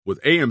With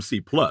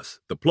AMC Plus,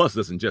 the plus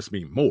doesn't just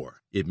mean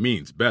more, it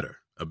means better.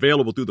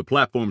 Available through the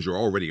platforms you're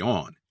already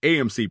on,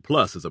 AMC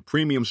Plus is a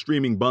premium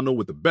streaming bundle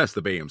with the best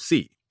of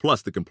AMC,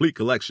 plus the complete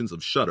collections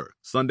of Shudder,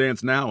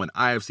 Sundance Now, and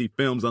IFC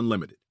Films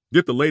Unlimited.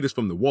 Get the latest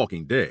from The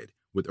Walking Dead,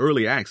 with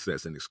early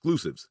access and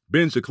exclusives.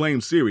 Binge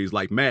acclaimed series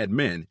like Mad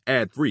Men,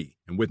 ad-free,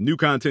 and with new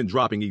content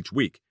dropping each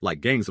week, like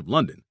Gangs of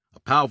London,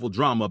 a powerful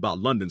drama about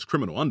London's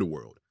criminal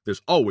underworld.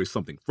 There's always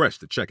something fresh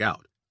to check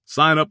out.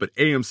 Sign up at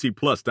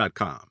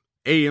amcplus.com.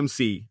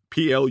 amcplus.com.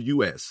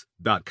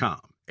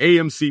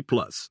 AMC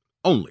Plus.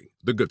 Only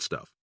the good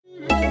stuff.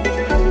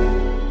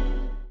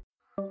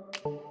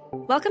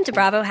 Welcome to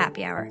Bravo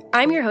Happy Hour.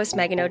 I'm your host,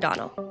 Megan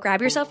O'Donnell.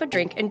 Grab yourself a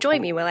drink and join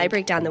me while I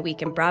break down the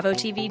week in Bravo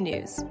TV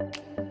news.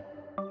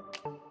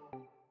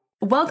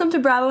 Welcome to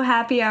Bravo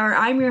Happy Hour.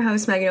 I'm your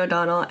host, Megan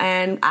O'Donnell,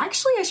 and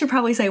actually I should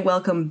probably say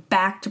welcome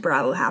back to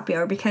Bravo Happy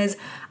Hour because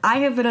I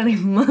have been on a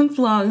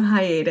month-long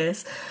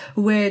hiatus,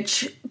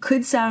 which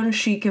could sound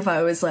chic if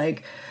I was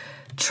like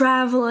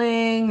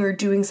traveling or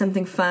doing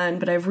something fun,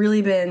 but I've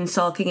really been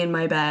sulking in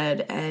my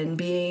bed and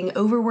being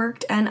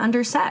overworked and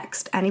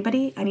undersexed.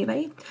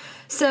 Anybody?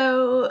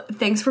 So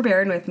thanks for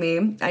bearing with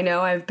me. I know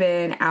I've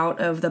been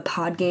out of the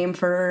pod game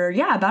for,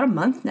 about a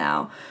month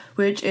now,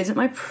 which isn't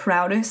my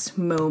proudest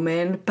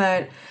moment,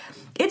 but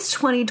it's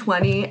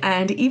 2020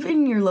 and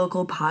even your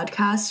local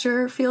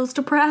podcaster feels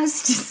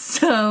depressed.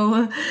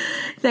 So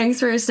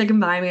thanks for sticking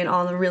by me and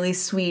all the really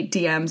sweet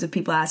DMs of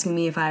people asking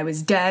me if I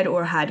was dead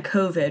or had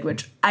COVID,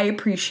 which I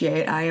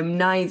appreciate. I am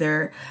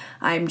neither.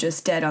 I'm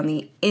just dead on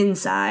the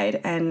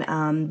inside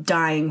and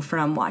dying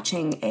from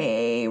watching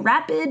a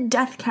rapid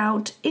death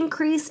count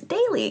increase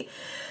daily.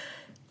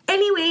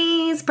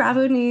 Anyways,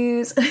 Bravo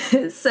news.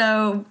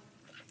 So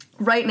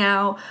right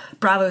now,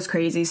 Bravo's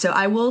crazy. So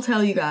I will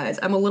tell you guys,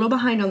 I'm a little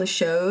behind on the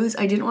shows.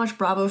 I didn't watch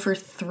Bravo for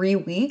 3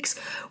 weeks,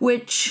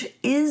 which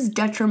is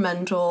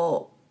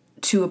detrimental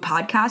to a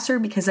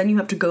podcaster because then you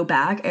have to go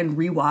back and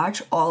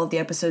rewatch all of the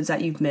episodes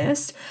that you've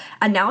missed.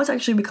 And now it's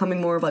actually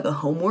becoming more of like a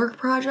homework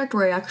project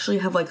where I actually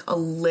have like a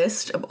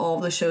list of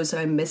all the shows that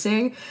I'm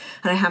missing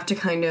and I have to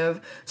kind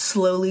of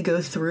slowly go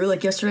through.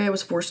 Like yesterday I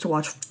was forced to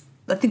watch,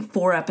 I think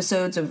 4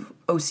 episodes of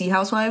OC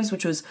Housewives,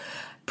 which was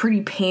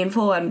pretty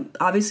painful, and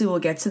obviously we'll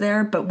get to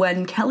there, but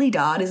when Kelly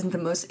Dodd isn't the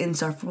most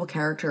insufferable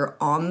character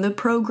on the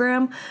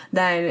program,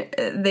 then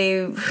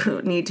they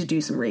need to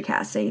do some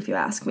recasting, if you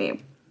ask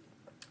me.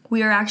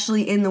 We are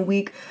actually in the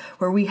week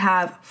where we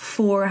have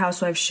 4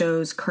 Housewives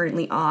shows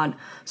currently on.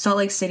 Salt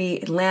Lake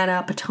City,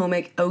 Atlanta,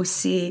 Potomac,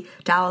 OC,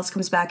 Dallas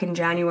comes back in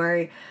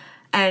January,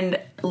 and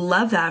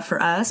love that for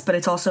us, but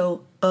it's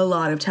also a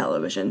lot of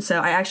television. So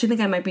I actually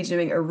think I might be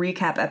doing a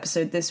recap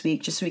episode this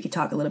week just so we could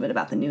talk a little bit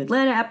about the new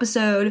Atlanta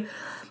episode,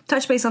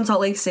 touch base on Salt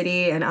Lake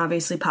City, and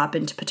obviously pop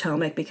into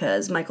Potomac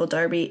because Michael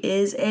Darby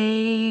is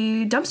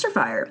a dumpster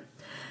fire.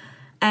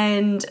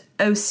 And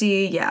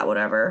OC,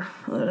 whatever.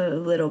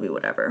 It'll be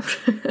whatever.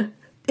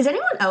 Is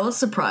anyone else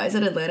surprised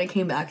that Atlanta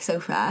came back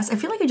so fast? I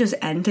feel like it just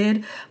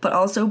ended, but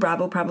also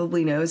Bravo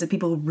probably knows that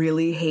people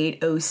really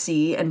hate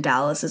OC, and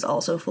Dallas is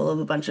also full of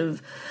a bunch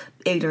of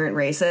ignorant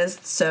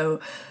racists, so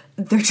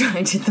they're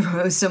trying to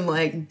throw some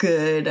like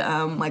good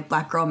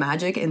black girl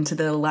magic into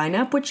the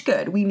lineup, which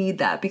good. We need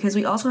that because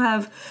we also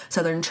have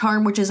Southern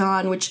Charm, which is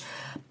on, which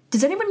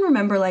does anyone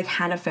remember like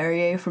Hannah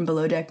Ferrier from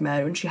Below Deck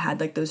Med when she had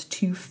like those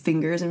 2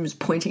 fingers and was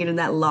pointing it in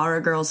that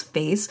Lara girl's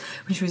face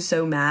when she was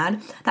so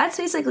mad? That's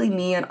basically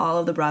me and all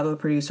of the Bravo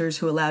producers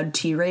who allowed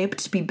T-Rape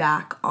to be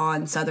back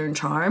on Southern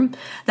Charm.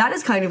 That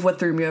is kind of what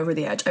threw me over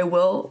the edge. I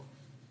will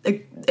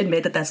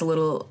admit that that's a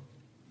little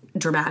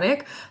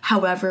dramatic.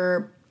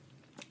 However,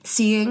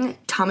 seeing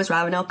Thomas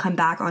Ravenel come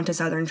back onto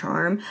Southern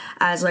Charm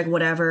as like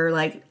whatever,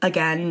 like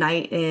again,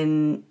 knight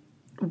in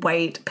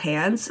white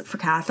pants for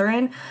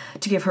Catherine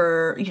to give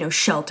her,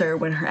 shelter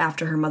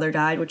after her mother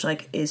died, which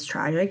like is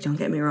tragic, don't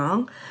get me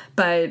wrong,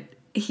 but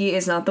he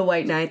is not the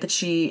white knight that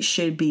she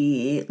should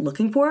be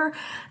looking for,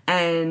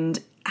 and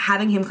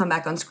having him come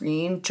back on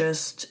screen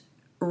just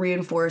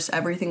reinforce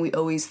everything we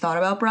always thought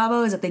about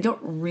Bravo, is that they don't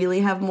really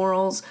have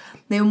morals.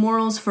 They have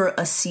morals for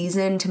a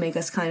season to make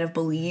us kind of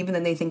believe, and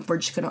then they think we're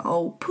just gonna,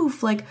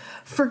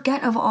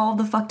 forget of all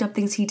the fucked up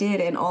things he did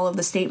and all of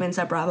the statements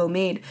that Bravo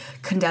made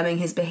condemning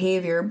his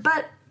behavior.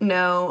 But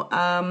no,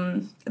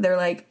 they're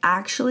like,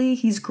 actually,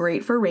 he's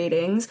great for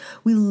ratings.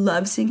 We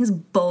love seeing his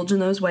bulge in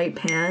those white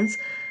pants.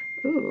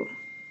 Ooh.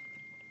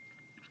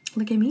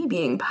 Look at me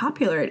being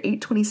popular at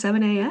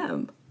 8:27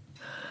 a.m.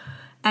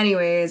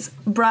 Anyways,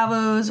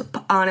 Bravo's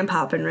on and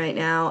popping right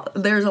now.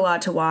 There's a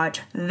lot to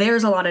watch.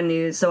 There's a lot of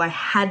news, so I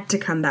had to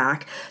come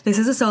back. This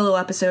is a solo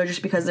episode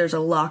just because there's a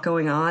lot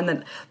going on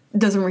that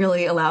doesn't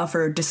really allow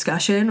for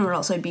discussion, or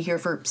else I'd be here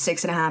for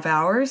 6.5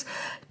 hours.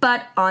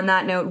 But on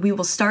that note, we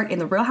will start in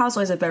The Real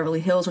Housewives of Beverly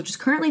Hills, which is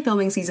currently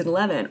filming season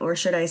 11, or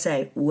should I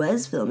say,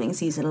 was filming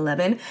season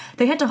 11.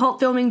 They had to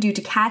halt filming due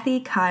to Kathy,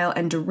 Kyle,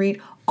 and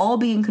Dorit all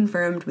being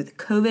confirmed with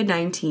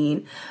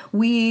COVID-19.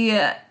 We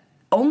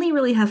only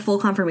really have full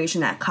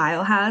confirmation that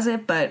Kyle has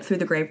it, but through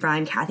the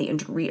grapevine, Kathy and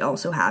Dorit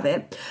also have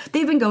it.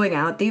 They've been going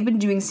out. They've been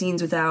doing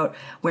scenes without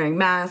wearing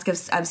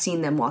masks. I've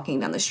seen them walking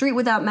down the street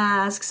without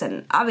masks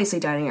and obviously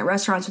dining at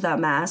restaurants without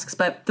masks.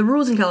 But the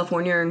rules in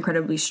California are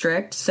incredibly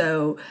strict.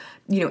 So,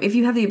 if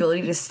you have the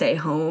ability to stay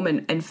home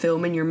and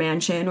film in your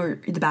mansion or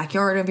the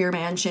backyard of your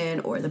mansion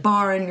or the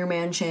bar in your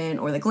mansion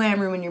or the glam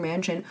room in your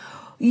mansion,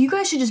 you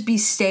guys should just be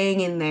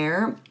staying in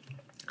there.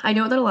 I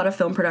know that a lot of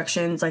film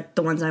productions, like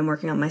the ones I'm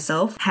working on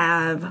myself,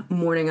 have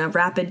morning of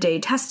rapid day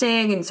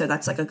testing, and so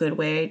that's like a good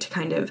way to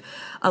kind of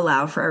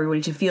allow for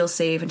everybody to feel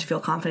safe and to feel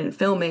confident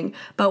filming.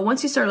 But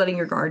once you start letting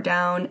your guard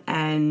down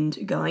and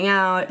going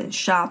out and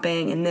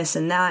shopping and this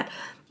and that,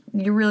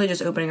 you're really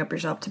just opening up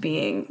yourself to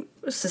being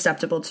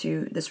susceptible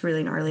to this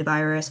really gnarly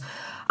virus.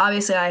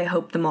 Obviously, I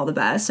hope them all the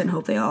best and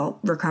hope they all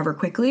recover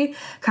quickly.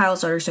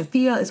 Kyle's daughter,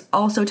 Sophia, is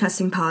also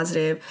testing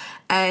positive,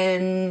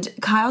 and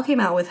Kyle came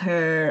out with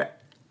her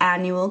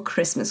annual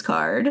Christmas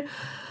card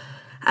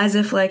as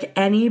if like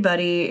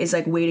anybody is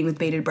like waiting with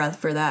bated breath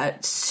for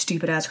that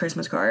stupid ass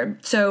Christmas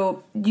card.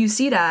 So you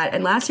see that,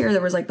 and last year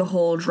there was like the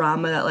whole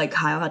drama that like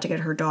Kyle had to get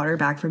her daughter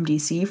back from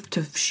DC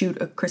to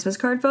shoot a Christmas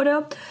card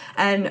photo,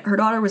 and her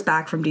daughter was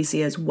back from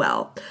DC as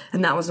well,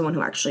 and that was the one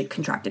who actually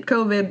contracted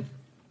COVID.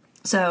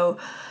 So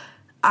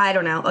I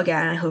don't know,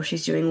 again, I hope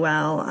she's doing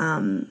well,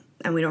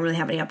 and we don't really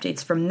have any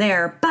updates from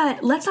there.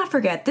 But let's not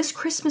forget, this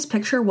Christmas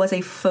picture was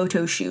a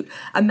photo shoot.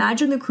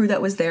 Imagine the crew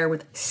that was there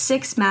with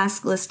 6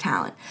 maskless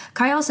talent.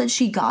 Kyle said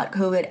she got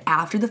COVID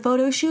after the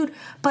photo shoot,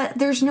 but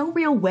there's no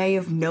real way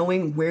of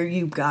knowing where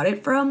you got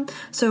it from,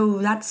 so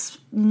that's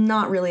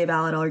not really a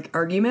valid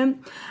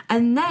argument.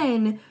 And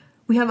then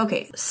we have,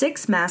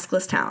 6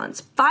 maskless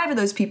talents. 5 of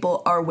those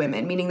people are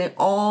women, meaning they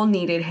all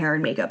needed hair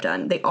and makeup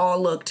done. They all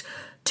looked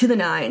to the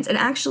nines. And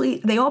actually,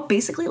 they all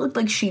basically looked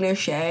like Sheena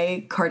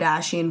Shea,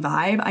 Kardashian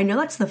vibe. I know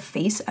that's the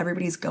face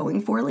everybody's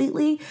going for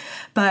lately,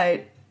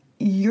 but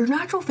your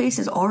natural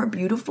faces are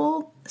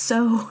beautiful.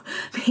 So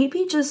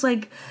maybe just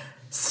like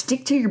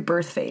stick to your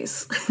birth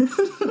face.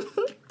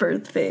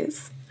 Birth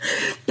face.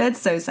 That's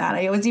so sad.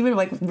 I was even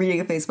like reading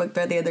a Facebook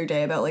thread the other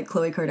day about like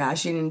Khloe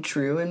Kardashian and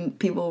True, and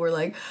people were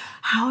like,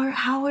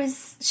 how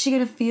is she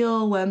gonna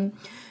feel when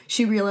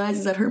she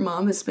realizes that her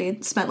mom has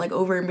spent like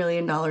over $1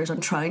 million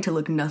on trying to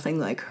look nothing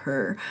like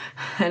her?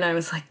 And I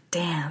was like,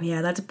 damn,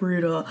 yeah, that's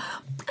brutal.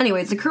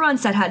 Anyways, the crew on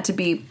set had to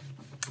be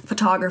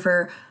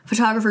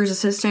photographer's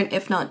assistant,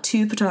 if not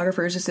 2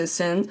 photographers'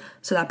 assistants.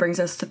 So that brings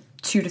us to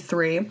 2 to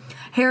 3.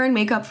 Hair and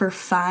makeup for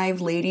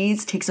 5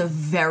 ladies takes a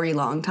very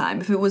long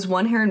time. If it was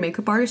one hair and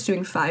makeup artist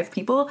doing 5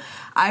 people,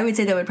 I would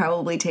say that would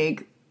probably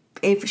take,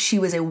 if she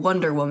was a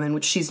Wonder Woman,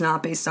 which she's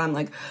not, based on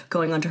like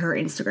going onto her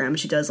Instagram,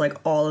 she does like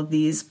all of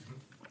these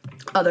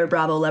other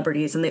Bravo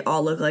celebrities and they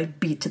all look like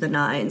beat to the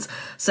nines.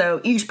 So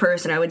each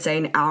person, I would say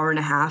an hour and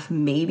a half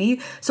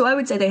maybe. So I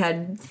would say they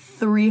had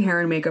 3 hair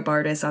and makeup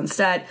artists on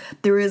set.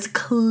 There is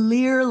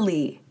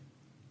clearly,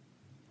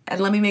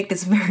 and let me make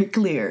this very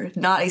clear,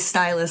 not a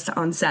stylist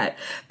on set,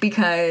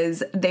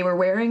 because they were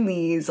wearing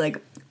these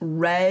like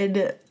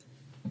red,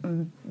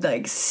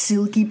 like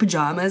silky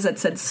pajamas that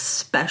said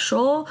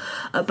special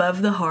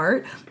above the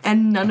heart,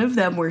 and none of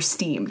them were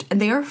steamed,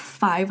 and they are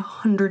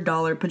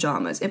 $500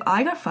 pajamas. If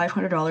I got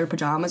 $500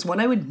 pajamas, one,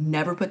 I would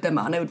never put them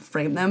on. I would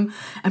frame them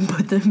and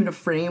put them in a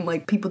frame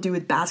like people do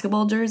with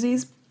basketball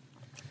jerseys.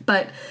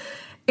 But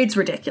it's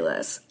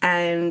ridiculous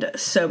and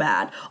so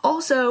bad.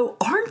 Also,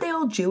 aren't they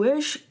all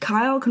Jewish?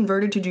 Kyle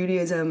converted to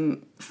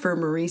Judaism for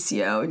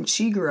Mauricio, and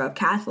she grew up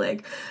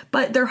Catholic,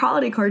 but their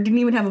holiday card didn't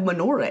even have a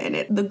menorah in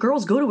it. The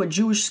girls go to a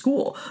Jewish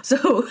school,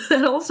 so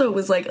that also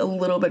was like a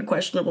little bit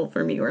questionable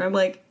for me, where I'm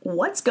like,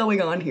 what's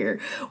going on here?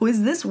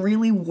 Was this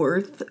really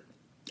worth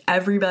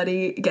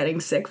everybody getting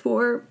sick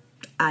for?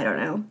 I don't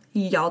know.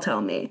 Y'all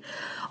tell me.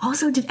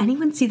 Also, did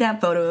anyone see that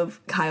photo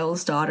of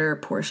Kyle's daughter,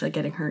 Portia,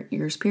 getting her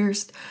ears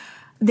pierced?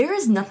 There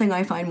is nothing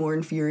I find more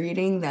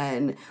infuriating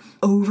than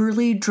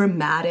overly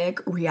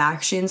dramatic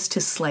reactions to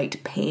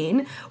slight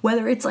pain,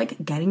 whether it's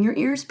like getting your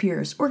ears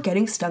pierced or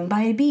getting stung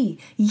by a bee.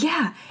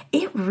 Yeah,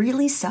 it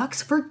really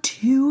sucks for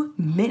 2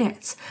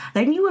 minutes.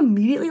 Then you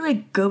immediately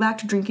like go back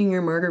to drinking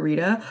your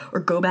margarita or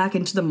go back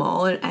into the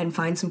mall and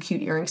find some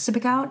cute earrings to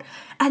pick out.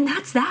 And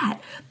that's that.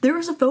 There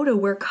was a photo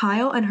where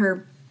Kyle and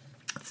her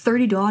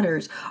 30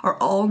 daughters are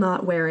all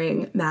not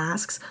wearing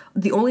masks.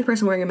 The only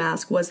person wearing a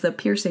mask was the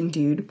piercing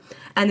dude,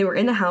 and they were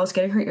in the house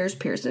getting her ears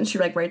pierced, and she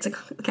like writes a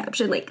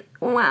caption like,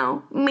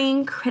 "Wow, my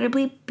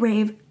incredibly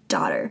brave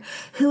daughter.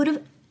 Who would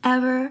have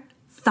ever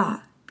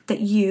thought that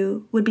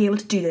you would be able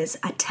to do this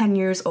at 10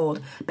 years old?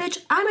 Bitch,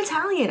 I'm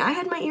Italian. I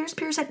had my ears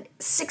pierced at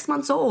 6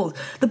 months old.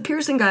 The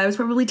piercing guy was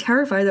probably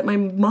terrified that my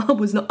mom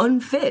was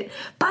unfit,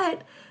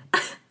 but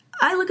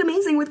I look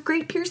amazing with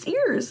great pierced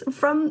ears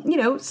from,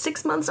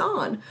 6 months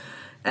on."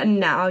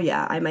 And now,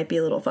 yeah, I might be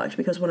a little fucked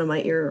because one of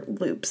my ear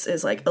loops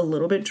is like a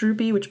little bit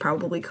droopy, which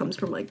probably comes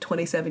from like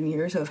 27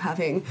 years of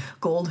having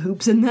gold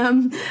hoops in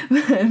them.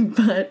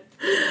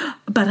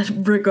 but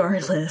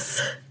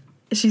regardless,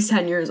 she's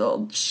 10 years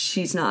old.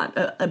 She's not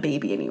a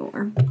baby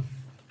anymore.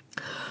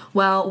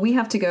 Well, we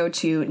have to go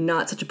to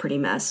not such a pretty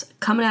mess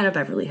coming out of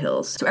Beverly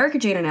Hills. So Erika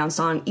Jayne announced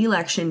on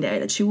Election Day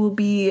that she will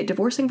be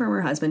divorcing from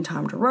her husband,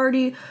 Tom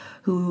Girardi,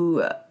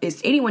 who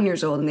is 81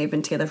 years old, and they've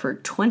been together for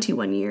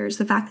 21 years.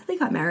 The fact that they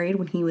got married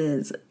when he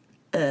was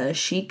a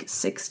chic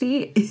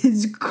 60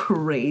 is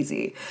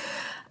crazy.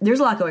 There's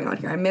a lot going on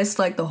here. I missed,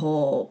 like, the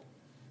whole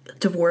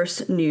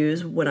divorce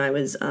news when I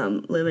was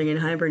living in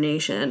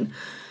hibernation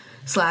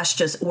 /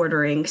 just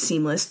ordering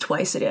Seamless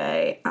twice a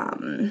day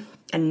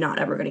and not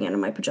ever getting out of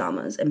my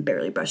pajamas and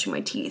barely brushing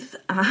my teeth.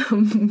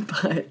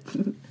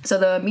 So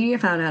the media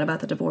found out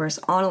about the divorce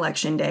on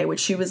Election Day, which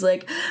she was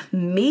like,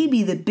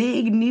 maybe the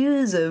big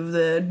news of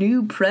the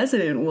new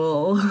president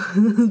will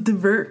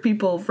divert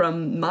people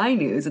from my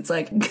news. It's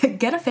like,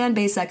 get a fan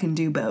base that can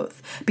do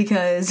both.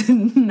 Because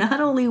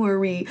not only were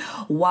we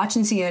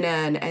watching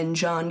CNN and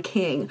John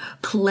King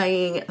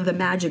playing the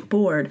magic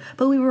board,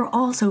 but we were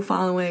also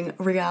following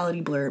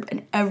Reality Blurb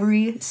and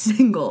every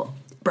single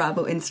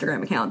Bravo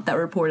Instagram account that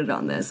reported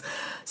on this.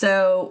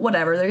 So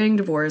whatever, they're getting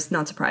divorced,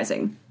 not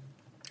surprising.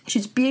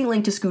 She's being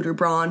linked to Scooter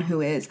Braun, who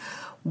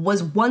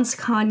was once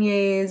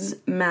Kanye's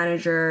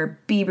manager,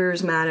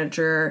 Bieber's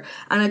manager,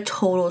 and a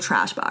total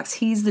trash box.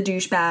 He's the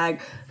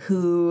douchebag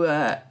who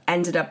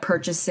ended up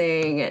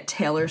purchasing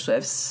Taylor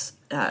Swift's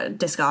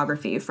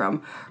discography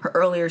from her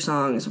earlier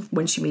songs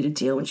when she made a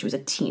deal when she was a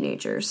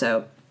teenager.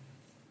 So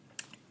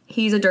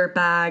he's a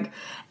dirtbag,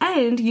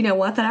 and you know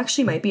what? That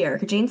actually might be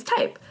Erika Jayne's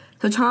type.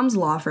 So Tom's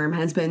law firm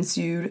has been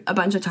sued a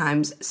bunch of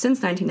times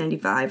since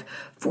 1995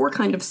 for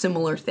kind of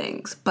similar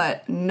things,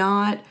 but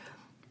not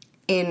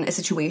in a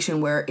situation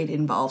where it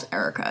involves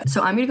Erika.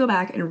 So I'm going to go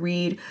back and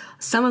read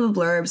some of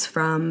the blurbs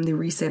from the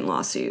recent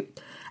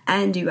lawsuit.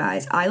 And you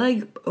guys,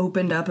 I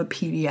opened up a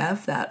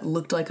PDF that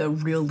looked like a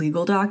real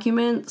legal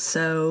document,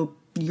 so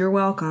you're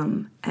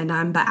welcome, and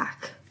I'm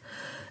back.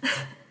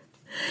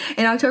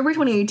 In October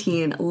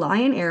 2018,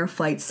 Lion Air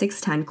Flight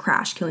 610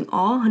 crashed, killing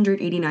all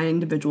 189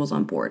 individuals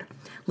on board.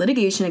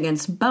 Litigation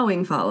against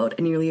Boeing followed,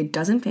 and nearly a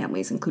dozen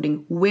families,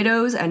 including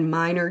widows and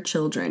minor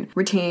children,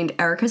 retained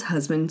Erika's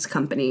husband's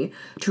company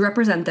to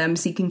represent them,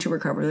 seeking to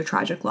recover the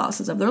tragic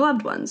losses of their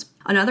loved ones.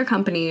 Another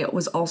company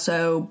was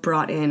also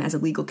brought in as a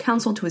legal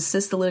counsel to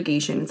assist the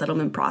litigation and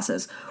settlement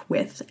process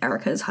with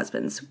Erika's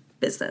husband's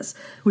business,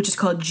 which is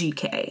called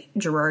GK,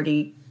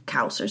 Girardi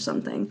House or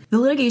something. The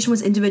litigation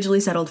was individually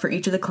settled for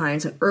each of the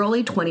clients in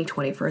early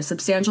 2020 for a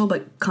substantial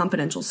but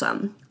confidential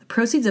sum. The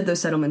proceeds of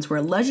those settlements were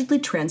allegedly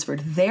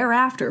transferred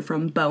thereafter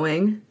from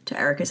Boeing to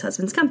Erika's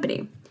husband's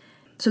company.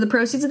 So the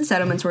proceeds of the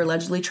settlements were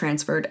allegedly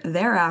transferred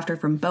thereafter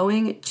from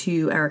Boeing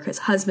to Erika's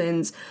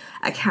husband's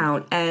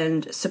account,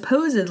 and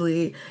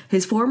supposedly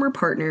his former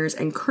partners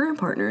and current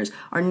partners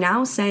are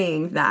now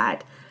saying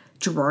that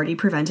Girardi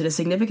prevented a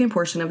significant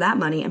portion of that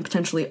money, and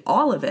potentially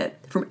all of it,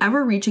 from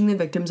ever reaching the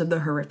victims of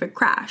the horrific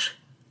crash.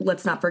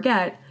 Let's not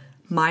forget,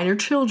 minor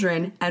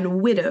children and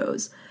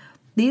widows.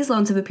 These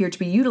loans have appeared to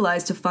be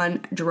utilized to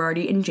fund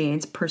Girardi and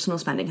Jayne's personal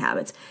spending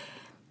habits.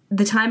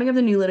 The timing of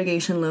the new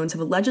litigation loans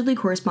have allegedly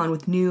corresponded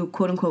with new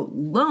quote-unquote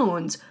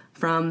loans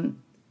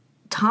from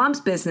Tom's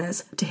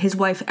business to his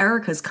wife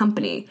Erika's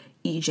company,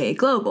 EJ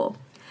Global.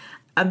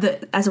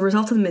 As a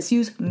result of the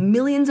misuse,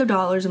 millions of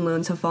dollars in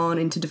loans have fallen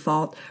into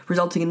default,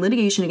 resulting in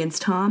litigation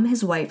against Tom,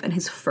 his wife, and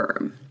his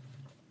firm.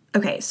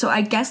 Okay, so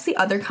I guess the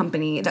other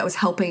company that was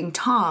helping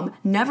Tom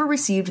never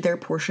received their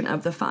portion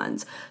of the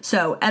funds.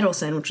 So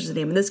Edelson, which is the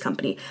name of this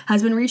company,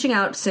 has been reaching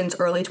out since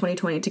early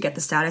 2020 to get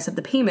the status of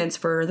the payments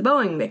for the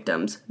Boeing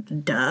victims.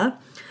 Duh.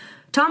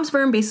 Tom's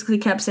firm basically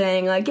kept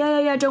saying,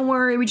 yeah, don't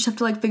worry, we just have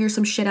to, figure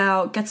some shit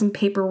out, get some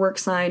paperwork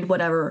signed,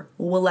 whatever,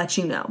 we'll let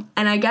you know.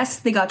 And I guess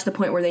they got to the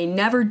point where they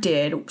never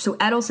did, so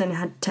Edelson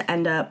had to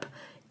end up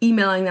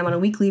emailing them on a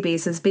weekly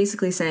basis,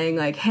 basically saying,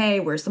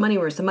 hey, where's the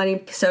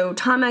money? So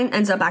Tom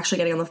ends up actually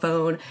getting on the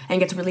phone and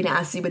gets really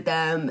nasty with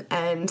them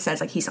and says,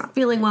 he's not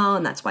feeling well,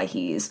 and that's why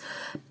he's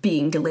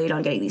being delayed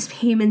on getting these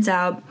payments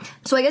out.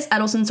 So I guess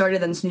Edelson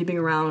started then snooping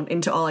around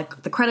into all,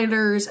 the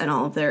creditors and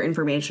all of their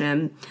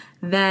information.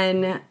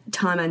 Then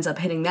Tom ends up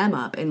hitting them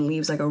up and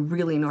leaves, a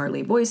really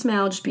gnarly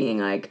voicemail, just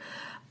being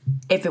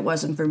if it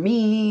wasn't for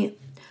me,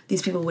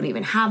 these people wouldn't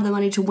even have the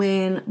money to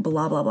win,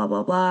 blah, blah, blah,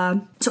 blah,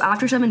 blah. So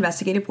after some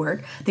investigative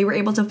work, they were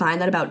able to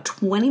find that about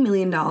 $20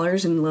 million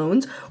in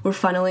loans were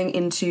funneling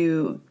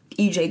into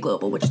EJ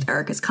Global, which is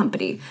Erika's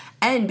company.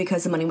 And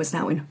because the money was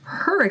now in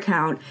her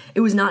account, it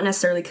was not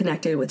necessarily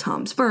connected with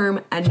Tom's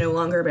firm and no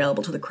longer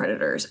available to the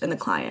creditors and the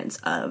clients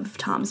of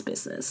Tom's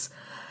business.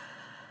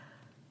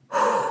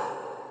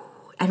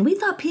 And we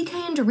thought PK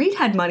and Dorit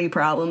had money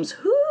problems.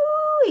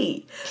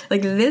 Hooey!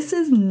 This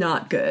is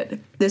not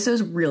good. This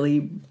is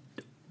really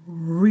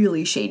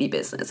shady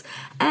business.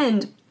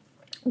 And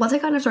once I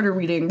kind of started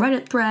reading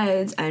Reddit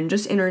threads and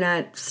just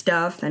internet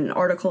stuff and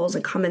articles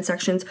and comment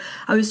sections,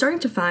 I was starting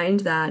to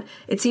find that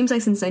it seems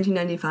like since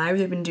 1995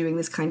 they've been doing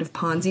this kind of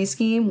Ponzi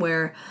scheme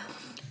where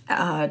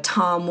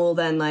Tom will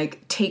then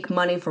take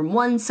money from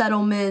one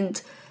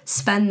settlement,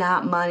 spend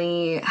that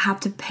money, have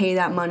to pay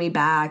that money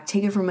back,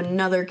 take it from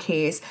another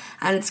case,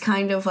 and it's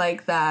kind of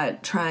like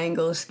that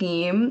triangle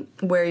scheme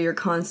where you're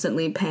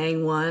constantly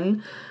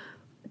paying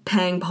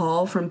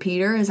Paul from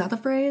Peter. Is that the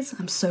phrase?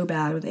 I'm so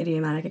bad with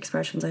idiomatic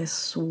expressions. I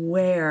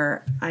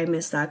swear I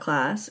missed that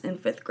class in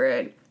 5th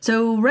grade.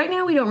 So right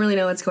now we don't really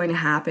know what's going to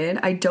happen.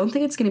 I don't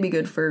think it's going to be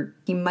good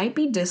he might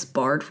be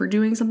disbarred for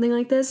doing something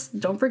like this.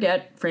 Don't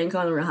forget, Frank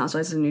on The Real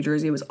Housewives of New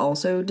Jersey was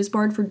also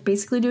disbarred for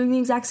basically doing the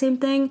exact same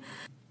thing.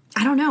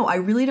 I don't know. I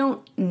really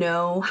don't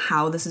know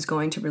how this is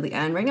going to really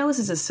end. Right now this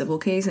is a civil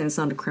case and it's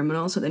not a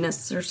criminal, so they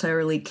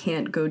necessarily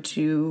can't go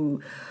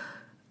to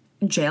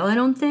jail, I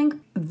don't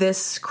think.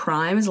 This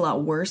crime is a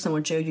lot worse than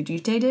what Joe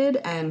Giudice did,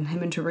 and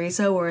him and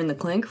Teresa were in the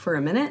clink for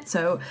a minute,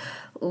 so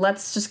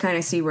let's just kind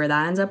of see where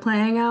that ends up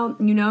playing out.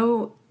 You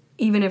know,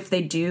 even if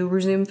they do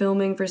resume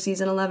filming for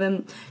season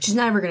 11, she's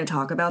never going to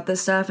talk about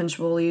this stuff, and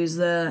she will use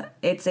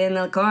it's in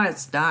the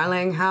courts,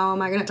 darling, how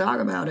am I going to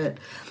talk about it?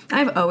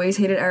 I've always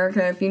hated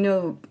Erika. If you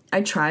know,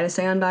 I try to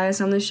stay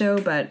unbiased on this show,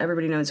 but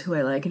everybody knows who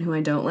I like and who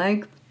I don't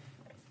like,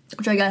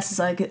 which I guess is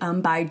like,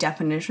 by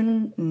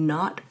definition,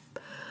 not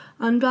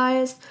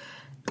unbiased.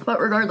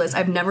 But regardless,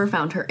 I've never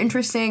found her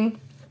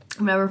interesting.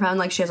 I've never found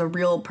like she has a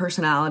real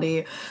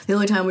personality. The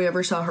only time we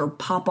ever saw her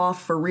pop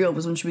off for real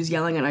was when she was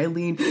yelling at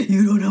Eileen,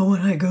 "You don't know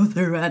what I go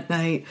through at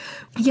night."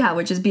 Yeah,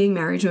 which is being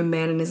married to a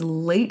man in his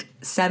late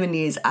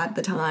 70s at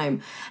the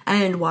time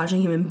and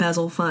watching him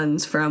embezzle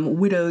funds from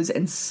widows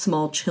and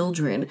small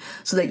children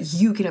so that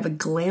you can have a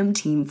glam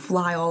team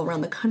fly all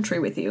around the country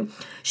with you.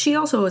 She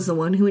also was the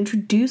one who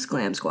introduced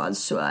glam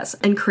squads to us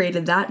and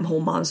created that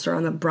whole monster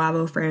on the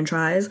Bravo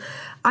franchise.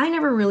 I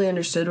never really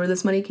understood where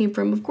this money came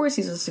from. Of course,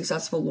 he's a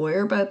successful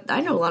lawyer, but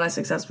I know a lot of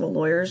successful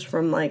lawyers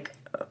from, like,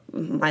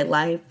 my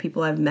life,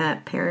 people I've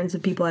met, parents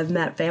of people I've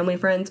met, family,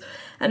 friends.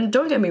 And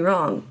don't get me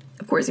wrong,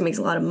 of course he makes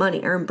a lot of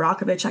money. Aaron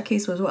Brockovich, that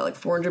case was, like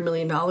 $400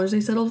 million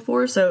they settled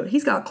for? So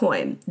he's got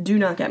coin. Do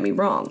not get me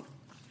wrong.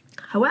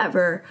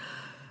 However,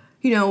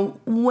 you know,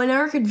 when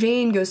Erika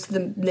Jayne goes to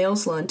the nail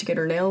salon to get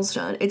her nails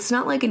done, it's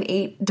not like an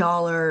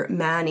 $8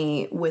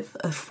 mani with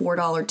a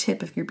 $4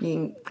 tip if you're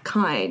being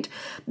kind.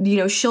 You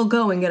know, she'll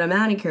go and get a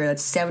manicure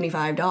that's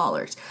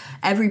 $75.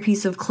 Every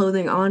piece of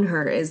clothing on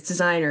her is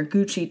designer,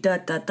 Gucci,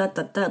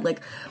 like,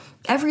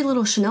 every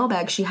little Chanel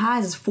bag she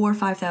has is $4,000 or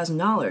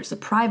 $5,000. The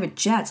private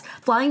jets,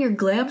 flying your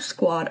glam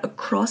squad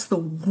across the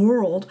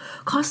world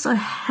costs a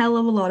hell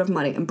of a lot of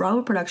money, and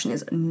Bravo Production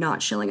is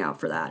not shilling out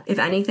for that. If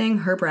anything,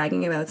 her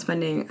bragging about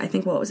spending, I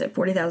think,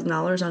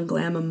 $40,000 on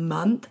glam a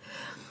month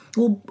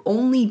will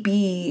only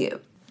be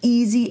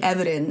easy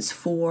evidence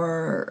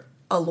for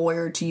a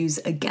lawyer to use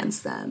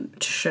against them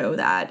to show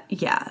that,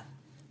 yeah,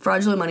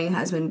 fraudulent money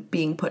has been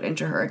being put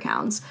into her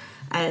accounts.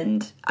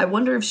 And I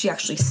wonder if she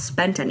actually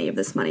spent any of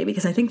this money,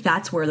 because I think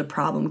that's where the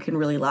problem can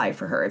really lie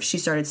for her, if she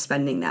started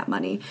spending that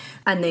money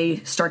and they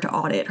start to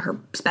audit her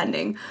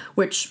spending,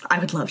 which I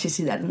would love to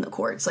see that in the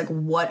courts. Like,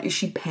 what is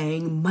she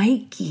paying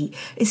Mikey?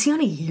 Is he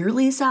on a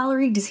yearly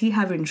salary? Does he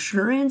have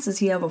insurance? Does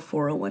he have a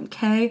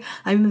 401k?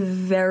 I'm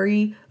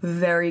very,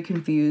 very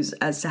confused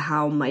as to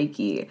how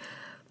Mikey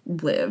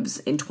lives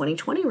in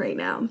 2020 right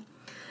now.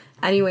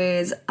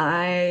 Anyways,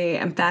 I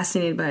am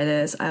fascinated by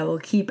this. I will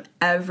keep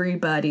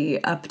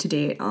everybody up to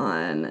date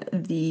on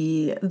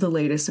the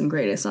latest and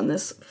greatest on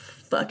this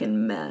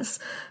fucking mess.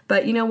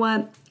 But you know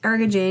what?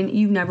 Erika Jayne,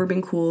 you've never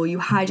been cool. You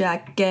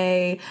hijack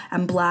gay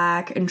and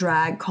black and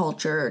drag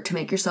culture to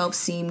make yourself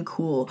seem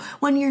cool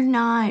when you're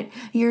not.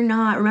 You're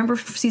not. Remember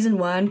season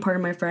 1,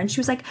 Pardon My French? She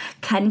was like,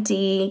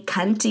 cunty,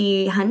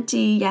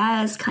 hunty,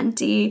 yes,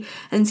 cunty.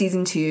 And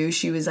season 2,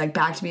 she was like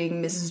back to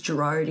being Mrs.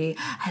 Girardi.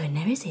 I would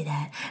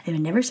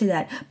never say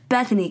that.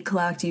 Bethany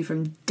clocked you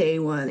from day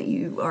one that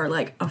you are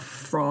like a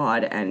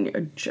fraud and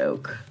a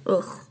joke.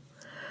 Ugh.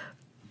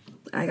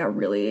 I got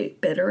really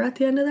bitter at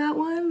the end of that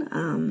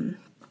one.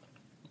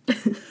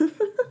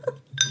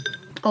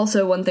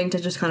 Also, one thing to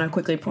just kind of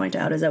quickly point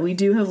out is that we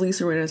do have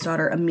Lisa Rinna's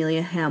daughter,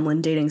 Amelia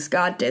Hamlin, dating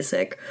Scott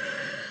Disick.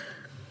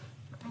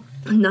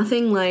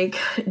 Nothing like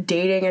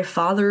dating a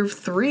father of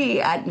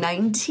 3 at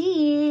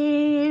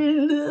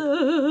 19.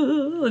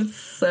 It's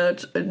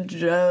such a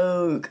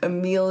joke.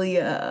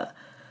 Amelia,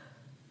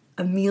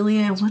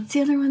 what's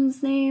the other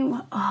one's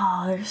name?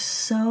 Oh, they're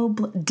so...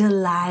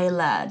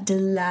 Delilah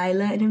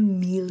and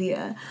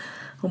Amelia.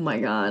 Oh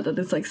my god, that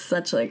is like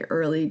such like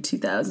early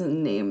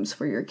 2000 names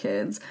for your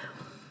kids.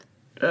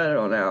 I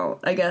don't know.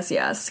 I guess,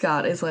 yeah,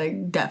 Scott is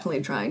like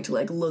definitely trying to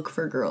like look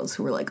for girls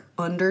who are like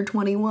under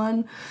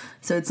 21.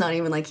 So it's not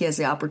even like he has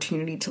the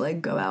opportunity to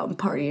like go out and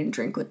party and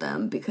drink with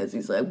them, because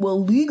he's like,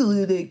 well,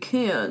 legally they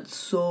can't,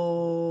 so...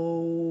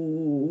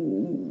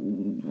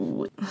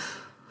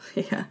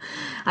 Yeah.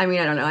 I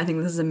mean, I don't know. I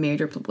think this is a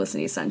major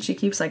publicity stunt. She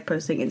keeps, like,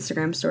 posting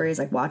Instagram stories,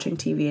 like, watching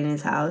TV in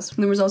his house.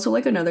 And there was also,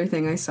 like, another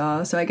thing I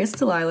saw. So I guess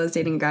Delilah's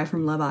dating a guy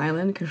from Love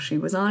Island because she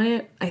was on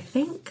it. I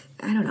think.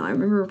 I don't know. I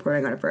remember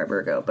reporting on it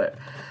forever ago, but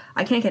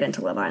I can't get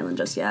into Love Island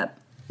just yet.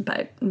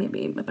 But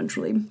maybe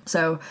eventually.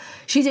 So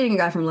she's dating a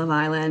guy from Love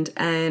Island,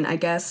 and I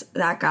guess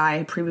that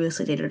guy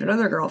previously dated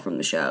another girl from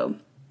the show.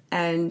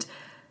 And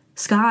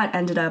Scott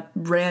ended up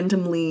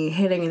randomly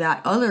hitting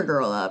that other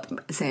girl up,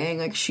 saying,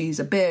 like, she's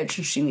a bitch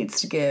and she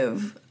needs to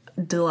give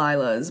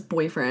Delilah's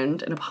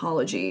boyfriend an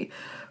apology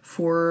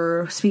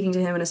for speaking to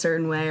him in a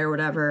certain way or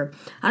whatever.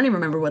 I don't even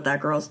remember what that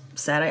girl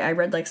said. I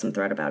read, like, some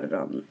thread about it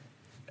on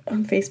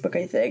Facebook,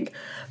 I think.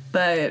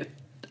 But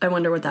I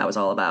wonder what that was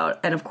all about.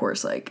 And, of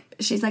course, like,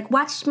 she's like,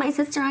 watch my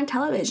sister on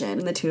television.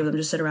 And the two of them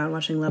just sit around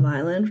watching Love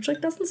Island, which,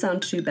 like, doesn't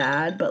sound too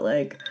bad, but,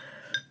 like,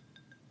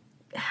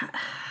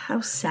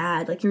 how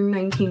sad. Like, you're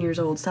 19 years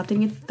old. Stop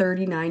dating a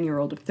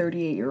 39-year-old or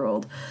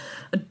 38-year-old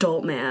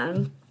adult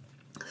man.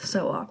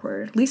 So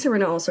awkward. Lisa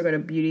Rinna also got a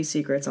Beauty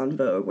Secrets on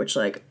Vogue, which,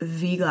 like,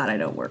 glad I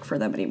don't work for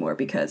them anymore,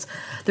 because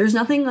there's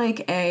nothing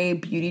like a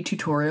beauty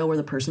tutorial where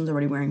the person's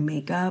already wearing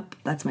makeup.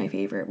 That's my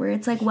favorite, where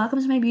it's like,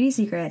 welcome to my Beauty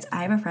Secrets.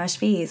 I have a fresh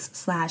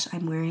face /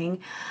 I'm wearing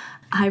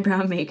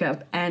eyebrow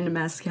makeup and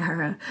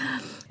mascara.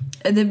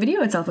 The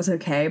video itself was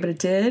okay, but it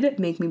did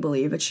make me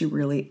believe that she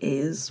really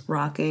is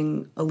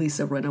rocking a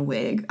Lisa Rinna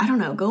wig. I don't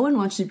know. Go and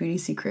watch the Beauty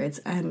Secrets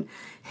and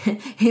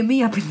hit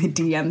me up in the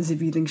DMs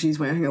if you think she's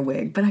wearing a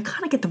wig. But I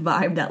kind of get the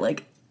vibe that,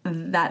 like,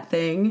 that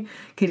thing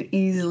could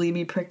easily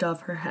be pricked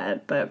off her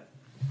head. But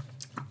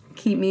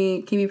keep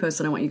me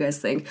posted on what you guys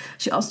think.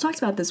 She also talks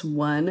about this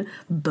one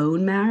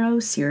bone marrow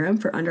serum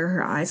for under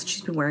her eyes that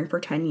she's been wearing for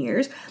 10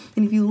 years.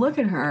 And if you look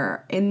at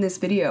her in this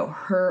video,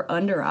 her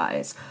under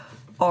eyes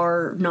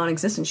are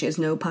non-existent. She has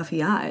no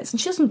puffy eyes.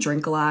 And she doesn't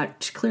drink a lot.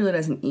 She clearly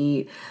doesn't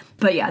eat.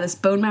 But yeah, this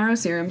bone marrow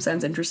serum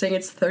sounds interesting.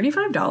 It's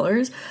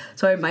 $35,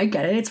 so I might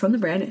get it. It's from the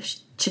brand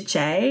Chiche.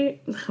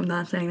 I'm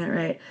not saying that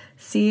right.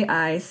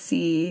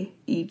 Cicet.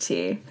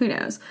 Who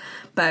knows?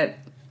 But,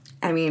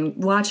 I mean,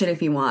 watch it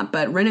if you want.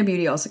 But Rinna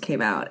Beauty also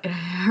came out. I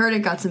heard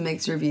it got some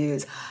mixed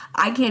reviews.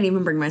 I can't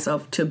even bring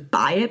myself to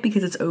buy it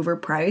because it's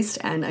overpriced,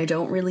 and I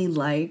don't really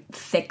like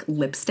thick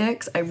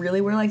lipsticks. I really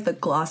wear, like, the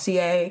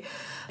Glossier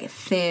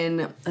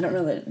thin, I don't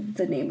know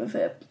the name of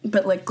it,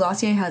 but, like,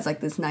 Glossier has, like,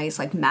 this nice,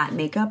 like, matte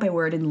makeup. I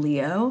wear it in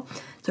Leo.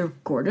 It's a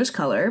gorgeous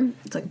color.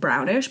 It's, like,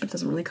 brownish, but it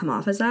doesn't really come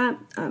off as that.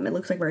 It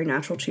looks, like, very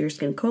natural to your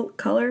skin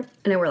color.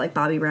 And I wear, like,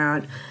 Bobbi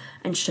Brown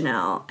and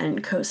Chanel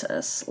and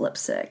Kosas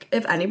lipstick.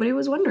 If anybody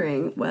was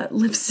wondering what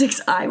lipsticks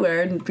I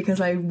wear,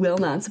 because I will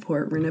not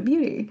support Rinna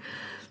Beauty.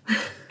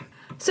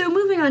 So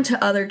moving on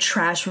to other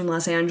trash from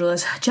Los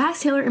Angeles,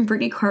 Jax Taylor and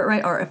Brittany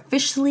Cartwright are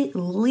officially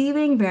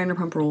leaving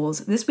Vanderpump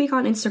Rules. This week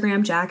on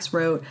Instagram, Jax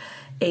wrote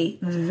a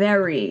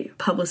very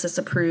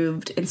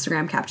publicist-approved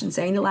Instagram caption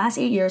saying, "The last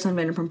 8 years on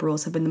Vanderpump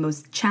Rules have been the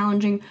most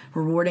challenging,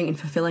 rewarding, and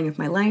fulfilling of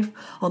my life.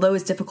 Although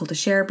it's difficult to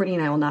share, Brittany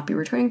and I will not be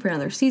returning for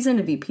another season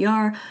of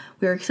VPR.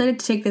 We are excited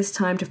to take this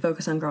time to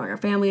focus on growing our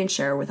family and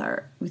share with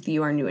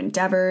you our new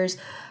endeavors.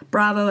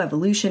 Bravo,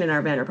 Evolution, and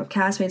our Vanderpump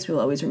castmates, we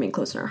will always remain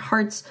close in our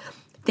hearts.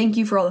 Thank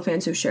you for all the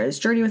fans who have shared this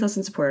journey with us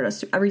and supported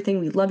us through everything.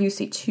 We love you.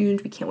 Stay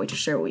tuned. We can't wait to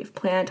share what we've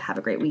planned. Have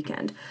a great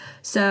weekend."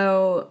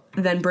 So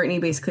then Brittany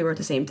basically wrote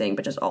the same thing,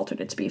 but just altered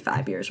it to be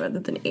 5 years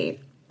rather than 8.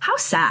 How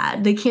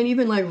sad. They can't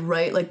even, like,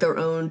 write, like, their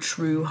own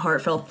true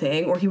heartfelt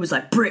thing. Or he was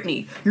like,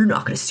 "Brittany, you're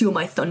not going to steal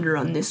my thunder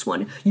on this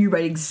one. You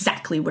write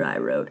exactly what I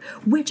wrote."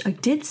 Which I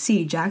did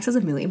see. Jax has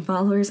 1 million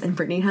followers and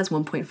Brittany has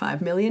 1.5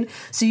 million.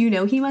 So, you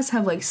know, he must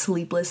have, like,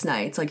 sleepless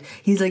nights. Like,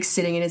 he's, like,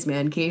 sitting in his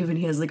man cave and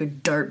he has, like, a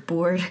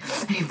dartboard.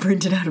 And he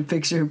printed out a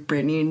picture of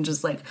Brittany and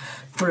just, like,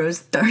 throws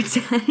darts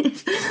at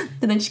it.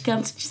 And then she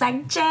comes, she's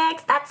like,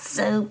 "Jax, that's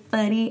so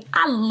funny.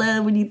 I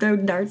love when you throw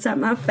darts at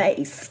my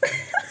face."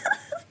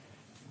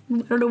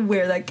 I don't know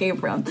where that came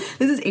from.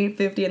 This is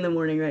 8:50 in the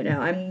morning right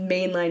now. I'm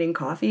mainlining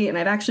coffee, and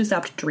I've actually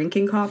stopped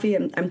drinking coffee,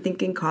 and I'm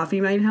thinking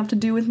coffee might have to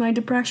do with my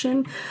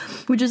depression,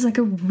 which is, like,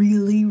 a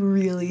really,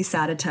 really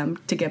sad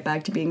attempt to get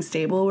back to being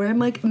stable, where I'm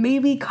like,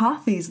 maybe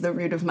coffee's the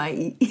root of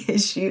my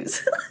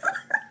issues.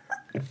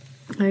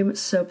 I'm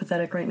so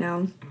pathetic right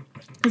now.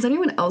 Is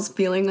anyone else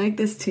feeling like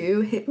this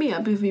too? Hit me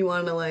up if you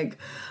want to, like,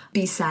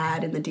 be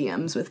sad in the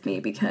DMs with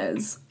me,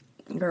 because,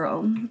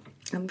 girl,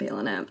 I'm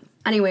feeling it.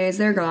 Anyways,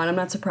 they're gone. I'm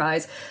not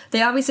surprised.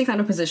 They obviously kind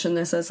of positioned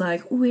this as,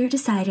 like, we're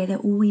decided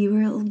that we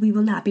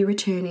will not be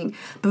returning.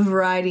 But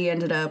Variety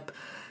ended up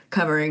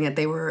covering it.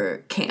 They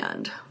were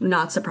canned.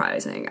 Not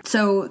surprising.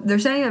 So they're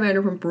saying that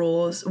Vanderpump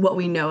Rules, what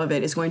we know of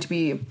it, is going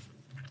to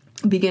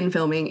begin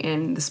filming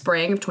in the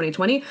spring of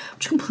 2020,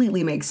 which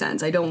completely makes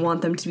sense. I don't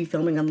want them to be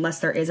filming unless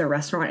there is a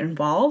restaurant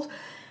involved.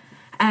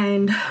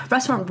 And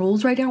Restaurant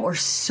Rules right now are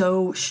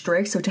so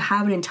strict. So to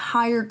have an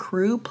entire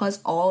crew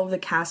plus all of the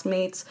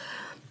castmates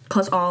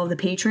plus all of the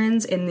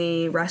patrons in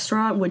the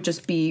restaurant would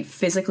just be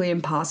physically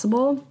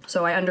impossible.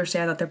 So I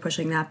understand that they're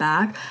pushing that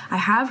back. I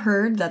have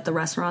heard that the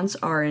restaurants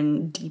are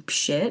in deep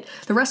shit.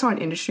 The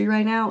restaurant industry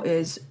right now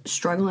is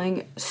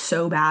struggling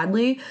so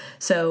badly.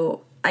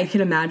 So I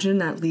can imagine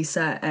that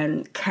Lisa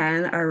and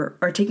Ken are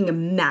taking a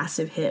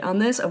massive hit on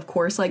this. Of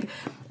course, like,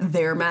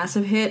 their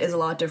massive hit is a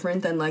lot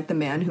different than, like, the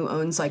man who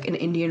owns, like, an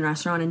Indian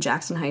restaurant in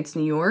Jackson Heights,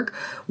 New York,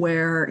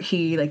 where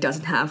he, like,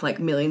 doesn't have, like,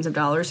 millions of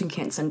dollars and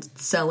can't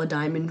sell a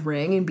diamond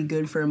ring and be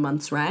good for a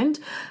month's rent.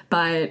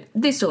 But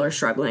they still are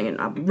struggling,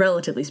 and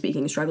relatively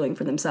speaking, struggling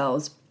for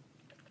themselves.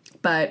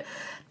 But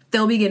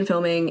They'll begin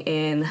filming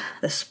in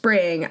the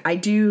spring.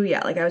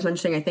 Like I was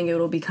mentioning, I think it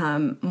will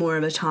become more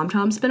of a Tom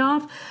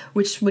spinoff,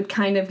 which would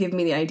kind of give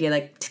me the idea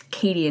like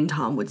Katie and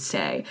Tom would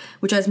stay,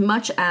 which as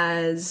much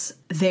as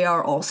they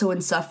are also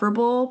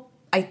insufferable,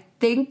 I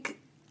think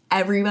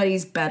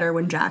everybody's better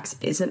when Jax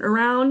isn't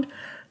around.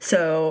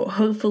 So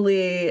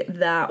hopefully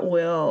that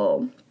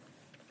will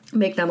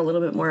make them a little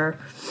bit more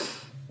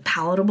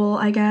palatable,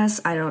 I guess.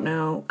 I don't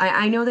know.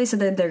 I know they said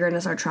that they're going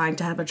to start trying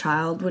to have a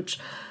child, which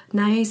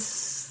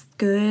nice.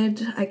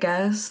 Good, I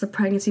guess. The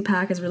pregnancy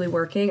pack is really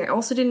working. I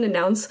also didn't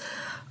announce,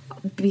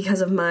 because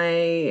of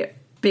my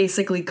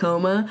basically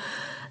coma,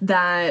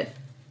 that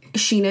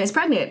Sheena is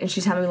pregnant and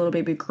she's having a little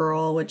baby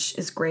girl, which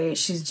is great.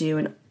 She's due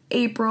in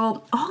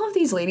April. All of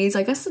these ladies,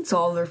 I guess it's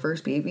all their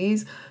first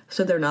babies,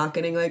 so they're not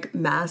getting like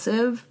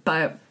massive,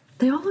 but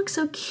they all look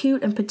so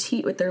cute and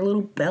petite with their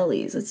little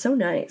bellies. It's so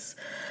nice.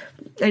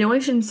 I know I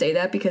shouldn't say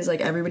that because like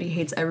everybody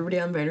hates everybody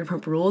on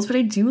Vanderpump Rules, but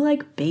I do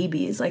like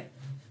babies. Like,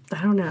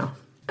 I don't know.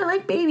 I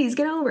like babies,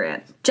 get over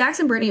it. Jax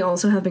and Brittany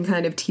also have been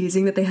kind of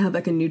teasing that they have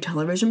like a new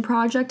television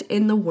project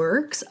in the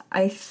works.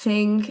 I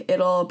think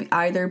it'll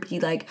either be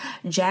like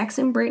Jax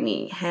and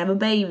Brittany have a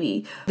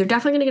baby. They're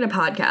definitely gonna get a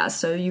podcast,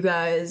 so you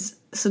guys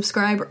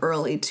subscribe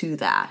early to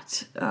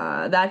that.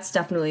 That's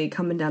definitely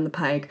coming down the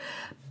pike.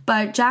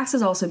 But Jax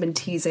has also been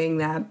teasing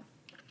that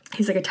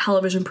he's like a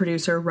television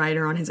producer,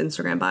 writer on his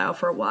Instagram bio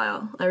for a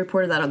while. I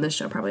reported that on this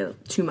show probably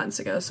 2 months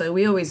ago, so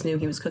we always knew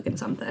he was cooking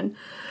something.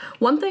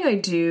 One thing I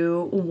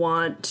do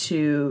want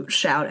to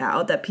shout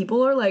out that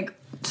people are like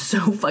so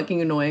fucking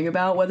annoying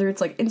about, whether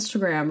it's like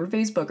Instagram or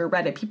Facebook or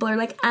Reddit, people are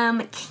like,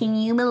 can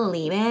you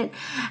believe it?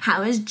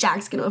 How is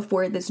Jax gonna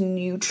afford this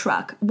new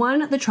truck?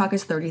 One, the truck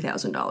is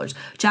 $30,000.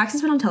 Jax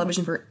has been on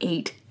television for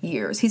 8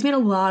 years. He's made a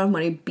lot of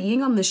money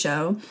being on the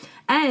show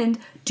and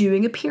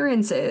doing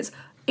appearances.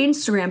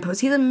 Instagram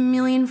posts. He has 1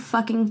 million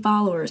fucking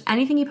followers.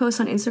 Anything he posts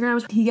on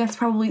Instagram, he gets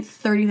probably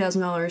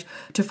 $30,000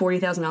 to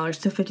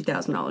 $40,000 to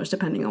 $50,000,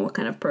 depending on what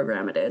kind of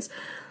program it is.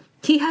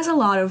 He has a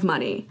lot of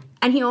money.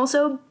 And he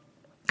also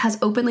has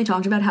openly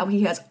talked about how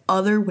he has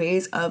other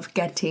ways of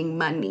getting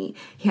money.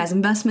 He has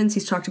investments.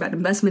 He's talked about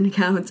investment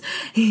accounts.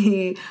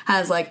 He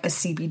has like a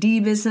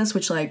CBD business,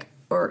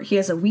 or he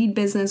has a weed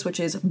business, which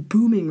is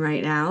booming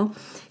right now.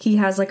 He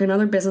has like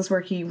another business where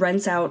he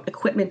rents out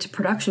equipment to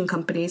production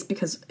companies,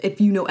 because if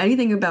you know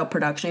anything about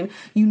production,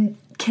 you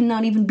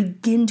cannot even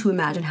begin to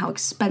imagine how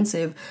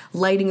expensive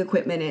lighting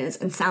equipment is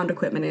and sound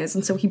equipment is.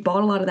 And so he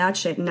bought a lot of that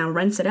shit and now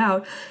rents it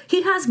out.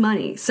 He has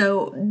money.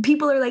 So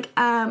people are like,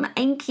 I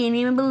can't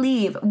even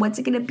believe what's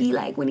it gonna be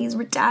like when he's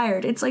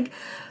retired. It's like,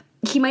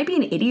 he might be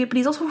an idiot, but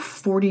he's also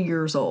 40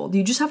 years old.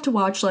 You just have to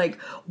watch like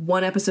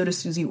one episode of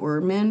Susie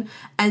Orman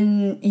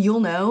and you'll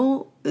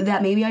know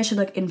that maybe I should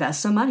like invest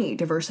some money,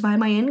 diversify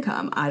my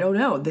income. I don't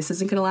know. This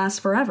isn't going to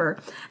last forever.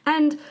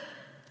 And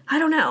I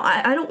don't know.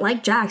 I don't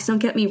like Jax, don't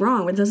get me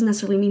wrong, but it doesn't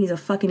necessarily mean he's a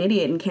fucking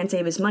idiot and can't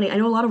save his money. I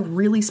know a lot of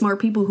really smart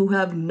people who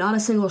have not a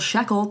single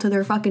shekel to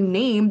their fucking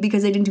name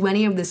because they didn't do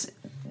any of this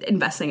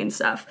investing and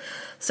stuff.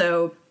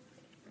 So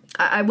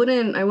I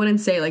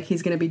wouldn't say like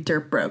he's gonna be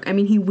dirt broke. I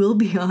mean, he will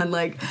be on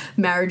like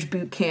Marriage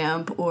Boot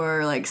Camp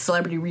or like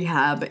Celebrity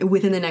Rehab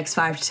within the next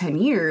 5 to 10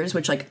 years,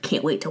 which like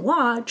can't wait to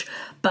watch.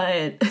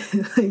 But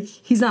like,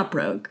 he's not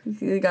broke.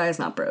 The guy is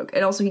not broke.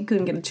 And also, he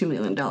couldn't get a $2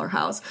 million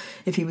house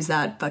if he was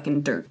that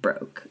fucking dirt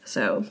broke.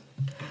 So,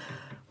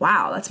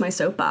 wow, that's my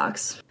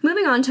soapbox.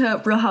 Moving on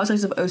to Real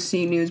Housewives of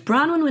OC news.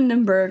 Braunwyn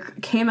Windham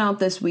Burke came out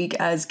this week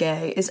as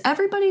gay. Is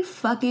everybody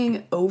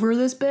fucking over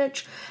this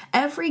bitch?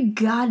 Every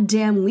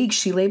goddamn week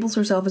she labels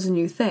herself as a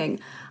new thing.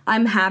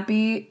 I'm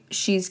happy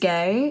she's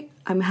gay.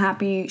 I'm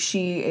happy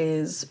she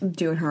is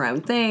doing her own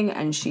thing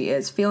and she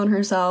is feeling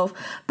herself.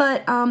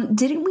 But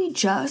didn't we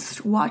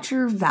just watch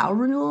your vow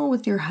renewal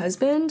with your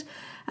husband?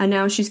 And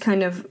now she's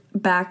kind of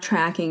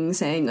backtracking,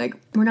 saying, like,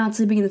 we're not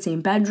sleeping in the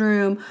same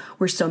bedroom,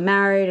 we're still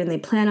married, and they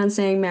plan on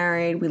staying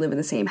married, we live in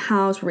the same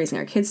house, we're raising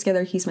our kids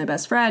together, he's my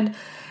best friend.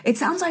 It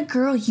sounds like,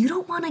 girl, you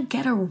don't want to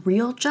get a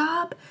real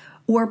job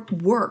or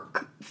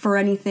work for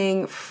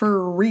anything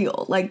for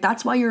real. Like,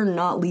 that's why you're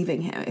not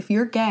leaving him. If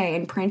you're gay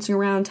and prancing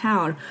around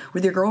town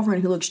with your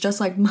girlfriend who looks just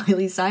like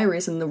Miley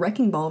Cyrus in the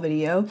Wrecking Ball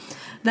video,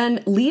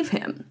 then leave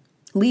him.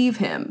 Leave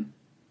him.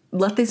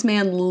 Let this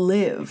man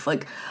live.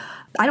 Like,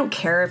 I don't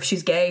care if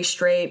she's gay,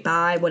 straight,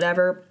 bi,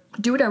 whatever.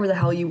 Do whatever the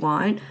hell you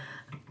want.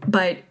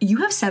 But you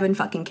have 7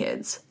 fucking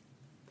kids.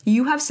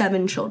 You have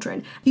 7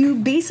 children. You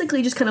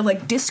basically just kind of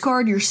like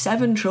discard your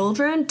 7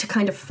 children to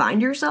kind of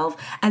find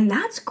yourself. And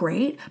that's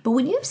great. But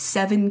when you have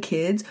 7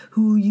 kids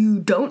who you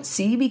don't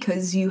see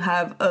because you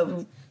have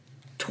a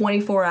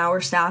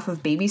 24-hour staff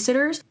of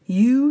babysitters,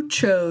 you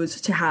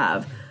chose to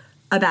have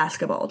a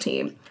basketball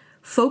team.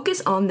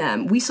 Focus on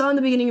them. We saw in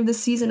the beginning of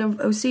this season of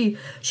OC,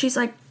 she's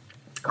like,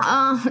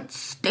 it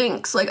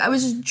stinks. Like, I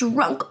was just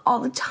drunk all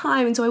the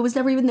time, and so I was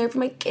never even there for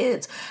my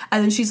kids.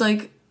 And then she's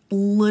like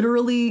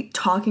literally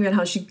talking about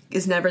how she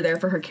is never there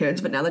for her kids,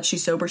 but now that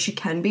she's sober, she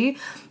can be.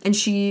 And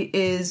she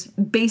is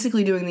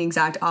basically doing the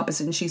exact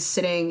opposite. And she's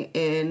sitting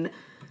in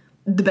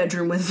the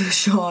bedroom with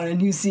Sean,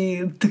 and you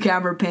see the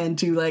camera pan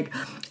to like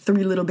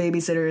 3 little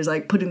babysitters,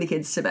 like putting the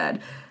kids to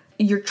bed.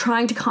 You're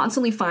trying to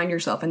constantly find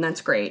yourself, and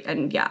that's great.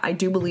 And yeah, I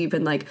do believe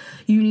in, like,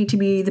 you need to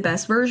be the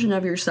best version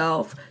of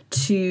yourself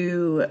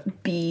to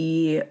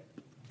be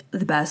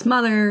the best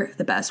mother,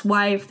 the best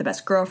wife, the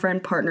best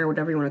girlfriend, partner,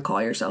 whatever you want to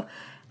call yourself.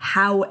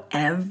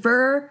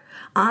 However,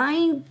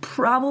 I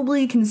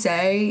probably can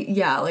say,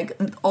 yeah, like,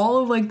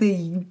 all of, like,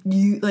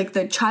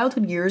 the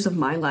childhood years of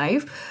my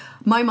life,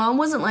 my mom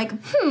wasn't like,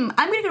 I'm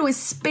gonna go to a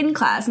spin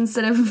class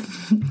instead of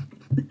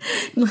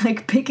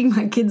like picking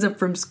my kids up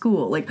from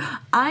school. Like,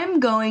 I'm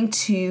going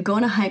to go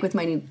on a hike with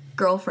my new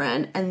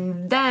girlfriend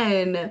and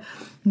then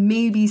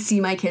maybe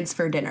see my kids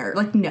for dinner.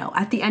 Like, no,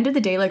 at the end of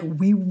the day, like,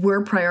 we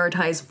were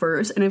prioritized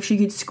first, and if she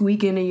could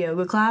squeak in a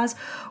yoga class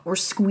or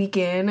squeak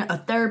in a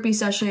therapy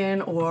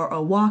session or a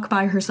walk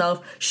by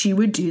herself, she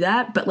would do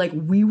that. But, like,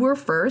 we were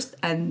first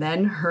and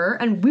then her,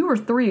 and we were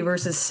 3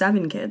 versus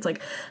 7 kids.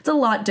 Like, it's a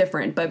lot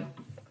different, but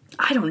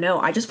I don't know.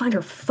 I just find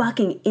her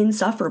fucking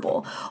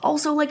insufferable.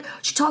 Also, like,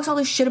 she talks all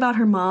this shit about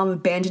her mom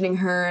abandoning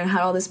her and had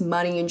all this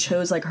money and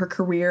chose, like, her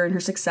career and her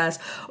success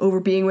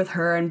over being with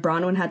her, and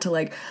Braunwyn had to,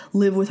 like,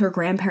 live with her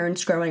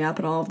grandparents growing up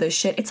and all of this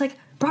shit. It's like,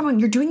 Braunwyn,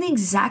 you're doing the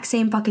exact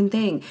same fucking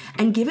thing,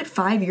 and give it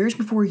 5 years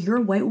before you're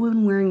a white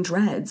woman wearing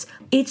dreads.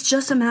 It's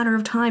just a matter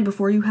of time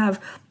before you have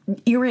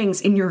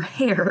earrings in your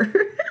hair.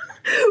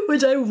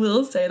 Which I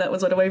will say, that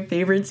was one of my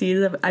favorite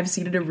scenes I've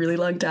seen in a really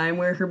long time,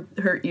 where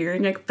her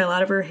earring, like, fell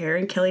out of her hair,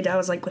 and Kelly Dow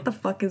was like, what the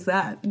fuck is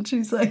that? And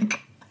she's like,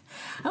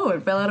 oh,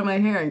 it fell out of my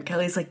hair. And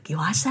Kelly's like, you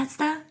watch that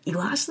stuff? You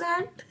watch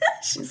that?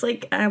 She's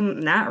like,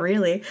 not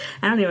really.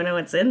 I don't even know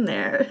what's in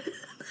there.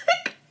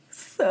 Like,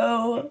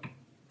 so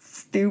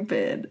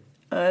stupid.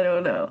 I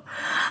don't know.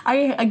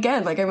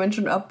 Again, like I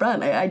mentioned up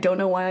front, I don't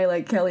know why I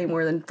like Kelly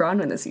more than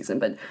Braunwyn this season,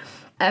 but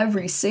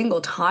every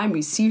single time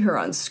we see her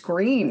on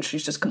screen,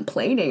 she's just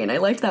complaining. And I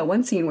liked that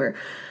one scene where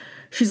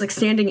she's, like,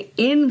 standing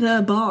in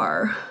the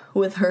bar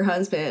with her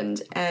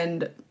husband,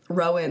 and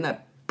Rowan,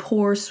 that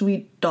poor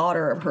sweet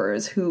daughter of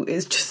hers, who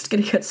is just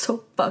gonna get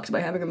so fucked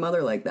by having a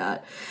mother like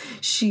that.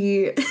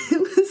 She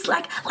was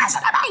like,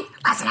 listen to me,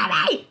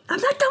 I'm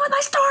not done with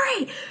my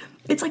story.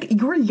 It's like,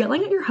 you're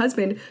yelling at your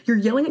husband, you're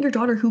yelling at your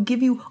daughter, who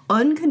give you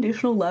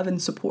unconditional love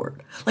and support.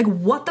 Like,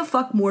 what the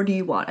fuck more do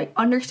you want? I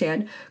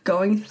understand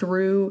going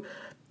through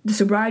the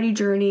sobriety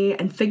journey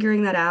and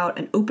figuring that out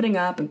and opening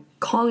up and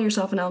calling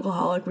yourself an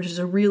alcoholic, which is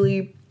a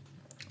really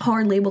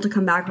hard label to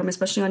come back from,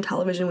 especially on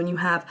television, when you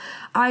have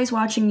eyes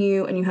watching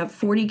you and you have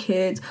 40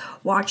 kids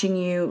watching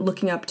you,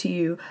 looking up to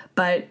you.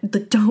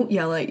 But don't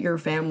yell at your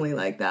family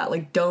like that.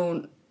 Like,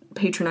 don't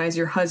patronize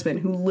your husband,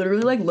 who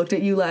literally, like, looked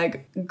at you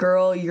like,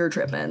 girl, you're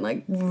tripping.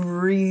 Like,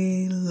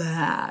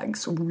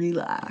 relax.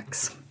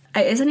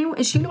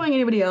 Is she annoying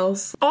anybody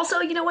else? Also,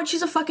 you know what?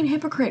 She's a fucking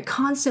hypocrite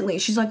constantly.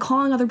 She's, like,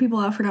 calling other people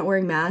out for not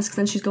wearing masks,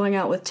 and she's going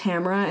out with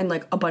Tamara and,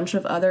 like, a bunch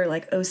of other,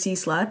 like, OC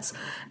sluts,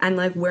 and,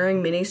 like,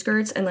 wearing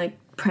miniskirts and, like,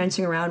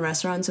 prancing around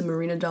restaurants in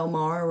Marina Del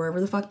Mar or wherever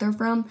the fuck they're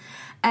from.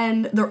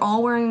 And they're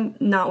all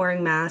not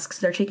wearing masks.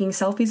 They're taking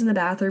selfies in the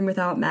bathroom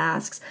without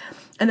masks.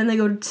 And then they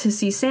go to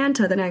see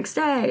Santa the next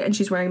day, and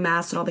she's wearing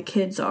masks and all the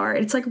kids are.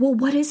 It's like, well,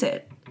 what is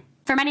it?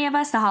 For many of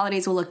us, the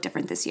holidays will look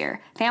different this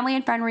year. Family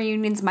and friend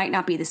reunions might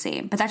not be the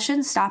same, but that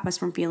shouldn't stop us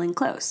from feeling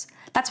close.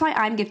 That's why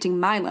I'm gifting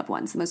my loved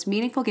ones the most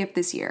meaningful gift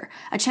this year,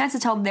 a chance to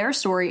tell their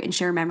story and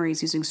share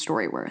memories using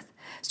Storyworth.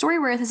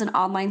 Storyworth is an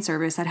online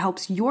service that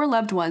helps your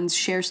loved ones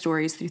share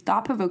stories through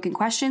thought-provoking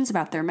questions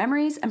about their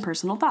memories and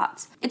personal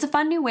thoughts. It's a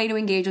fun new way to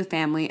engage with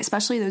family,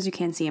 especially those you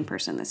can't see in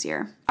person this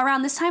year.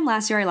 Around this time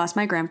last year, I lost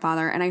my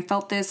grandfather, and I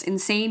felt this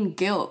insane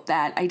guilt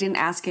that I didn't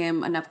ask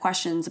him enough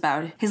questions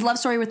about his love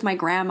story with my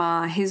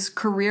grandma, his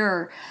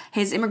career,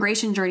 his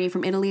immigration journey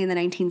from Italy in the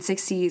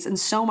 1960s, and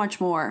so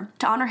much more.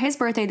 To honor his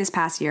birthday this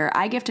past year,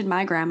 I gifted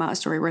my grandma a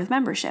Storyworth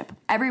membership.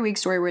 Every week,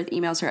 Storyworth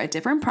emails her a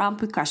different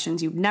prompt with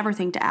questions you'd never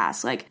think to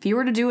ask, like, if you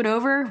were to do it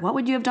over, what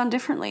would you have done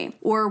differently?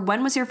 Or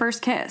when was your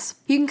first kiss?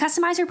 You can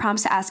customize your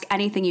prompts to ask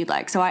anything you'd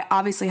like, so I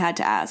obviously had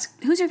to ask,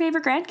 who's your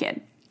favorite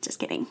grandkid? Just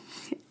kidding.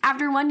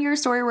 After 1 year,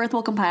 Storyworth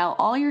will compile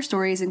all your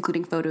stories,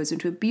 including photos,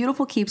 into a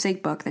beautiful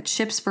keepsake book that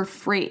ships for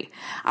free.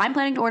 I'm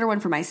planning to order one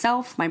for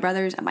myself, my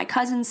brothers, and my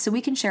cousins so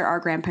we can share our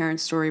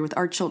grandparents' story with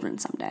our children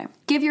someday.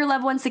 Give your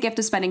loved ones the gift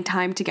of spending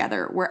time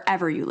together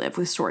wherever you live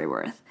with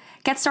Storyworth.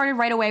 Get started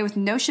right away with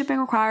no shipping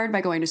required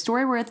by going to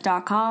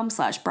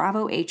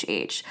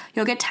storyworth.com/bravohh.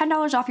 You'll get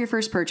 $10 off your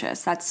first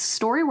purchase. That's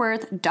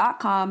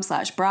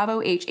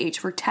storyworth.com/bravohh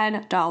for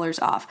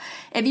 $10 off.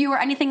 If you are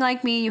anything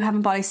like me, you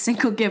haven't bought a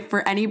single gift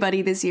for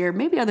anybody this year,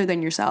 maybe other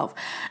than yourself.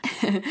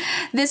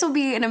 This will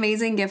be an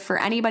amazing gift for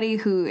anybody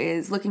who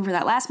is looking for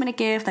that last minute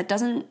gift that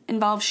doesn't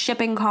involve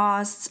shipping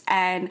costs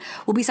and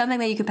will be something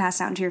that you can pass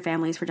down to your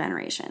families for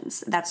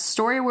generations. That's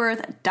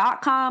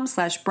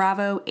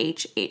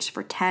storyworth.com/bravohh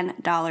for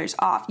 $10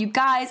 off. You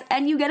guys,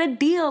 and you get a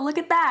deal. Look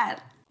at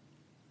that.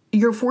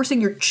 You're forcing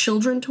your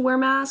children to wear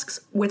masks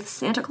with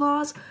Santa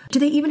Claus? Do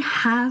they even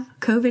have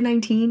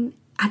COVID-19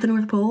 at the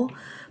North Pole?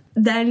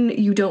 Then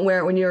you don't wear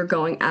it when you're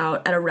going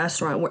out at a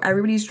restaurant where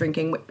everybody's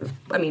drinking.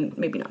 I mean,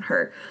 maybe not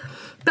her.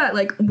 But,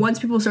 like, once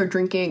people start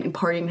drinking and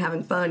partying and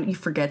having fun, you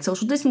forget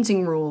social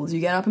distancing rules.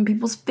 You get up in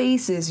people's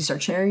faces. You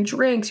start sharing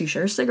drinks. You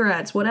share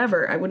cigarettes,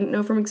 whatever. I wouldn't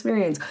know from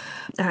experience.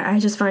 I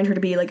just find her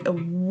to be, like, a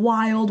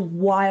wild,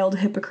 wild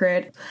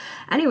hypocrite.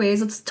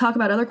 Anyways, let's talk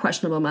about other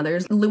questionable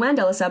mothers. Luann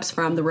de Lesseps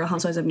from The Real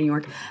Housewives of New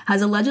York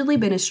has allegedly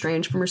been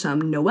estranged from her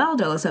son, Noel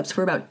de Lesseps,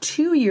 for about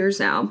 2 years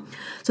now.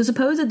 So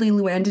supposedly,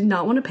 Luann did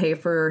not want to pay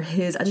for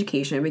his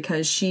education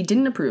because she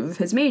didn't approve of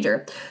his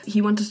major.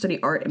 He wanted to study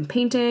art and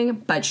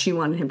painting, but she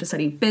wanted him to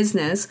study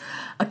business,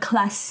 a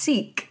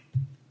classic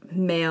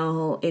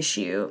male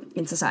issue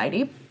in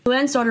society.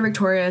 Luann's daughter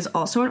Victoria is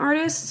also an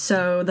artist,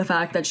 so the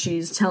fact that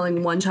she's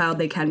telling one child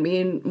they can be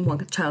and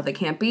one child they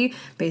can't be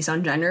based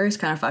on gender is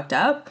kind of fucked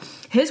up.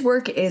 His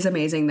work is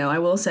amazing, though. I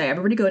will say,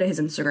 everybody go to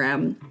his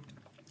Instagram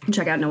and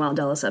check out Noel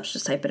de Lesseps.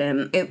 Just type it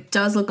in. It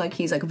does look like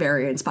he's, like,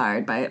 very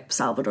inspired by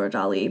Salvador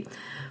Dali.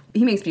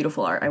 He makes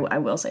beautiful art, I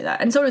will say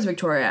that. And so does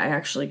Victoria.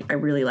 I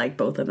really like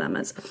both of them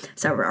as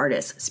separate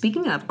artists.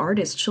 Speaking of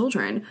artist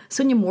children,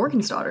 Sonia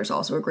Morgensdaughter is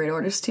also a great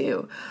artist,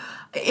 too.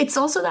 It's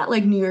also that,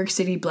 like, New York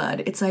City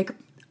blood. It's like,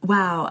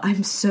 wow,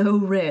 I'm so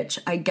rich.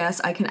 I guess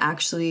I can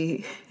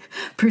actually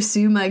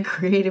pursue my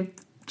creative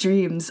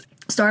dreams.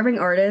 Starving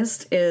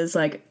artist is,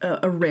 like,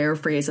 a rare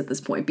phrase at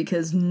this point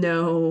because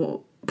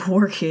no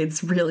poor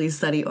kids really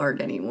study art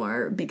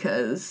anymore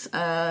because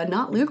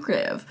not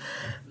lucrative.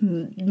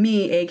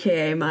 Me,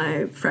 aka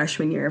my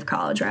freshman year of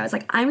college, where I was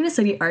like, I'm going to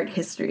study art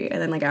history.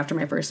 And then, like, after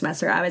my first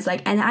semester, I was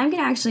like, and I'm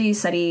going to actually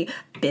study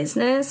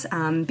business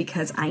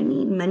because I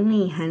need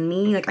money,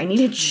 honey. Like, I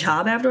need a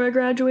job after I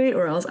graduate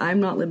or else I'm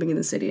not living in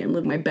the city. I'm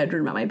living in my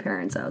bedroom at my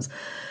parents' house,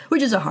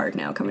 which is a hard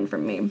no coming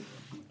from me.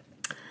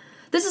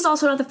 This is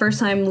also not the first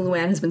time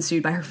Luann has been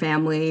sued by her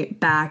family.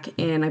 Back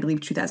in, I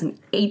believe,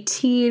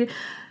 2018,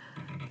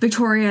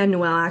 Victoria and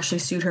Noel actually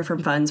sued her for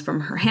funds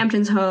from her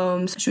Hamptons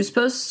homes. She was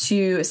supposed to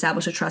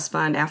establish a trust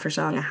fund after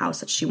selling a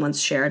house that she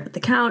once shared with the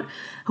Count.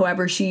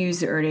 However, she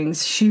used the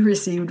earnings she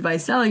received by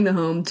selling the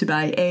home to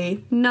buy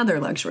another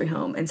luxury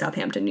home in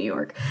Southampton, New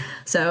York.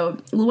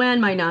 So Luann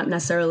might not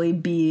necessarily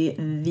be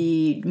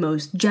the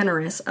most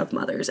generous of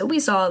mothers. And we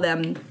saw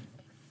them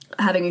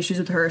having issues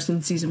with her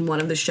since season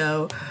 1 of the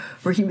show,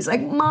 where he was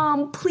like,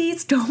 Mom,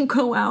 please don't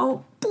go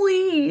out,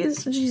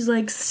 please. And she's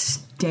like,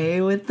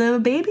 stay with the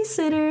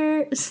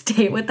babysitter,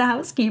 stay with the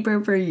housekeeper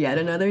for yet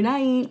another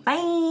night,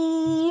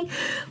 bye.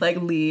 Like,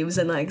 leaves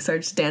and, like,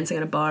 starts dancing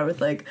at a bar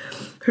with, like,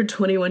 her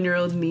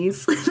 21-year-old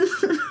niece.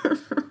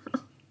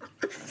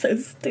 So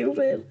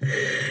stupid.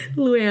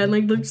 Luann,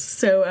 like, looked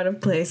so out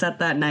of place at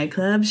that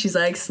nightclub. She's,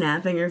 like,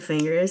 snapping her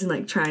fingers and,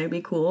 like, trying to be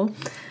cool.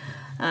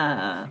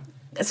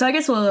 So I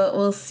guess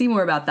we'll see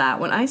more about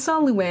that. When I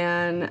saw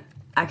Luann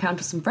at Count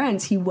with some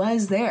friends, he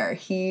was there.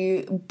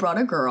 He brought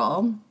a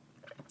girl,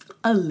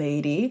 a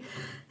lady,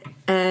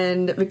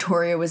 and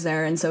Victoria was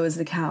there, and so was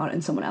the Count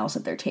and someone else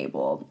at their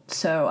table.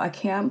 So I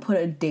can't put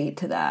a date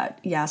to that.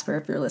 Jasper,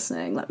 if you're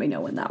listening, let me know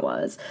when that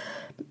was.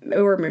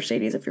 Or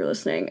Mercedes, if you're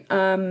listening.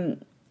 I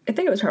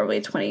think it was probably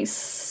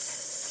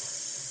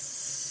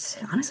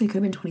honestly, it could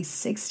have been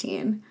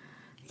 2016.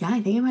 Yeah,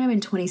 I think it might have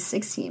been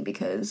 2016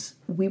 because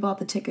we bought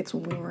the tickets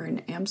when we were in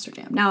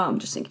Amsterdam. Now I'm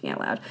just thinking out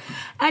loud.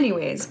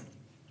 Anyways,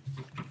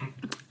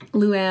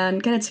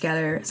 Luann, get it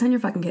together. Send your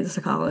fucking kids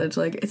to college.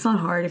 Like, it's not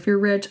hard. If you're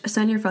rich,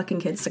 send your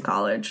fucking kids to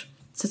college.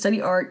 To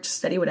study art, to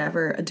study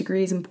whatever. A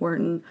degree is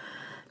important.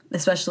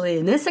 Especially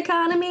in this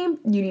economy, you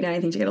need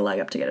anything to get a leg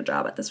up to get a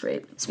job at this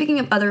rate. Speaking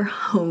of other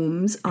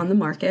homes on the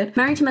market,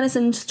 Married to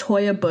Medicine's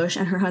Toya Bush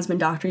and her husband,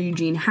 Dr.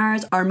 Eugene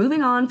Harris, are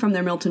moving on from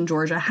their Milton,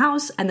 Georgia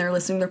house, and they're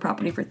listing their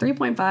property for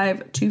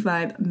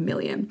 $3.525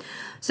 million.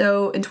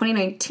 So in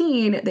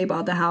 2019, they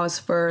bought the house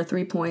for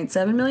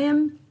 $3.7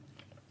 million.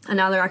 And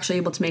now they're actually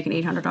able to make an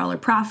 $800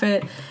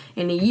 profit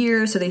in a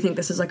year, so they think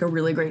this is, like, a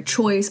really great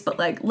choice. But,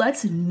 like,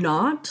 let's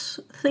not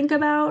think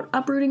about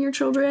uprooting your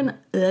children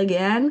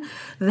again.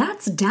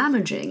 That's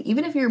damaging.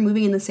 Even if you're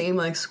moving in the same,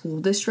 like,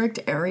 school district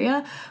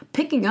area,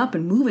 picking up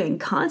and moving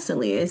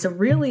constantly is a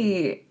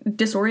really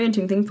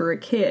disorienting thing for a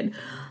kid.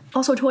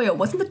 Also, Toya,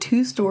 wasn't the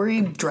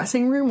 2-story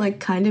dressing room, like,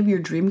 kind of your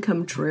dream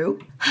come true?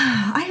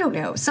 I don't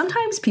know.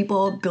 Sometimes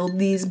people build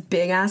these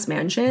big-ass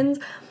mansions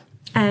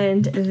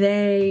and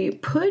they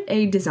put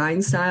a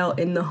design style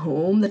in the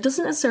home that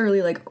doesn't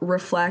necessarily, like,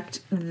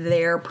 reflect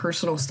their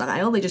personal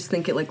style. They just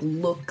think it, like,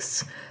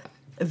 looks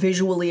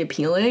visually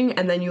appealing,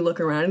 and then you look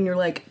around and you're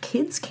like,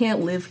 kids can't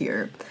live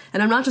here.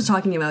 And I'm not just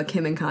talking about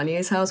Kim and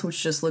Kanye's house,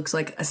 which just looks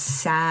like a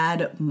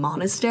sad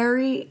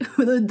monastery.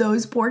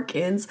 Those poor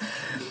kids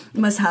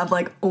must have,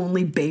 like,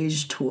 only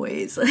beige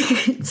toys,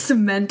 like,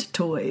 cement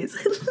toys.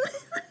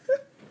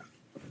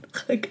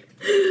 Like,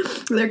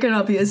 there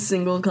cannot be a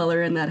single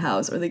color in that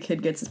house or the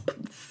kid gets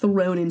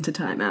thrown into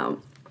timeout.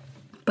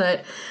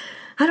 But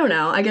I don't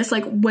know. I guess,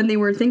 like, when they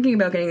were thinking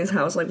about getting this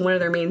house, like, one of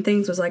their main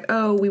things was, like,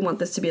 oh, we want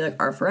this to be,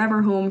 like, our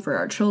forever home for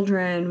our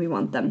children. We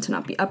want them to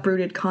not be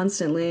uprooted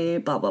constantly,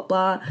 blah, blah,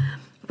 blah.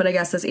 But I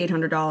guess this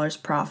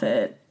 $800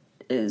 profit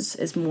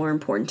is more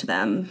important to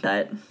them.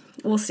 But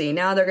We'll see.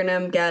 Now they're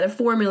gonna get a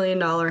 $4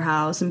 million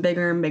house and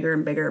bigger and bigger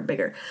and bigger and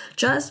bigger.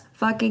 Just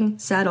fucking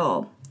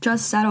settle.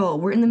 Just settle.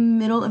 We're in the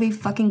middle of a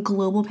fucking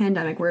global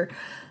pandemic where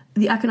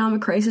the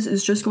economic crisis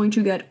is just going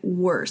to get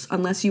worse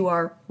unless you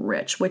are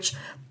rich, which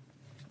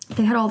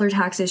they had all their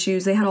tax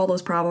issues. They had all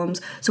those problems.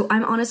 So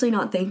I'm honestly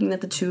not thinking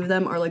that the two of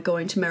them are like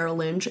going to Merrill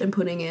Lynch and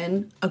putting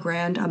in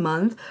 $1,000 a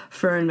month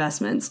for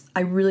investments.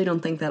 I really don't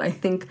think that. I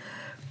think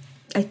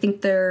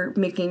they're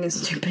making a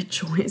stupid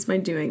choice by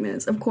doing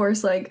this. Of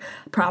course, like,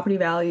 property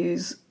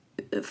values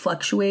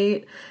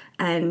fluctuate,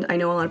 and I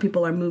know a lot of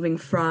people are moving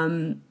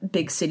from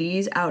big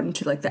cities out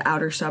into, like, the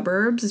outer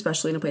suburbs,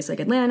 especially in a place like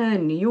Atlanta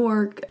and New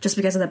York, just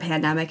because of the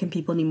pandemic and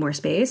people need more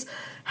space.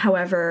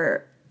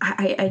 However,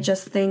 I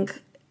just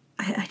think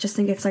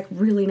it's, like,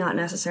 really not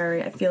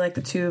necessary. I feel like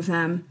the two of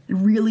them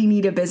really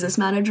need a business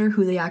manager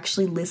who they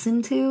actually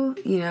listen to,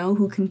 you know,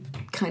 who can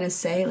kind of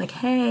say, like,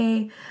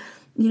 hey,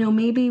 you know,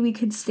 maybe we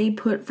could stay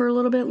put for a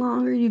little bit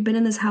longer. You've been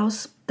in this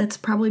house that's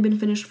probably been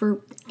finished for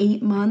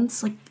 8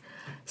 months. Like,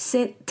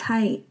 sit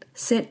tight.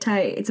 Sit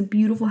tight. It's a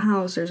beautiful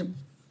house. There's a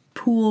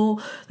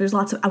pool. There's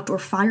lots of outdoor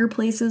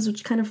fireplaces,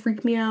 which kind of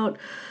freak me out.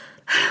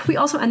 We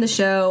also end the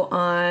show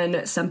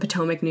on some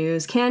Potomac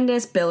news.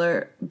 Candace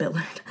Dillard from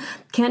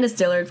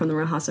the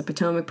Real House of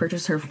Potomac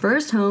purchased her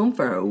first home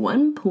for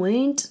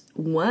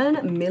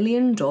 $1.1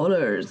 million.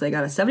 They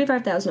got a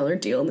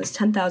 $75,000 deal in this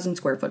 10,000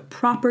 square foot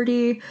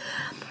property.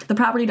 The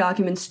property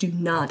documents do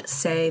not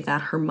say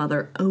that her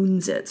mother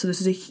owns it. So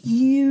this is a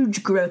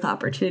huge growth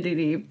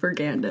opportunity for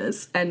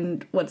Candace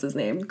and what's his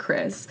name?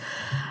 Chris.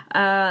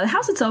 The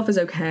house itself is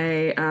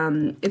okay.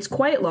 It's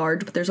quite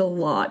large, but there's a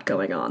lot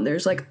going on.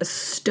 There's like a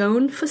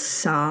stone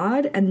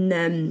facade and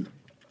then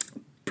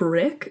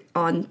brick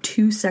on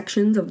 2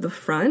 sections of the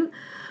front,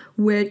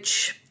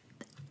 which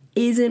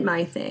isn't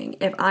my thing.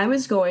 If I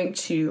was going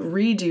to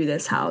redo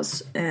this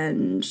house,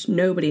 and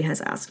nobody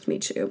has asked me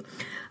to,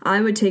 I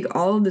would take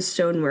all of the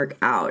stonework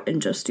out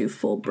and just do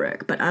full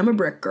brick. But I'm a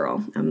brick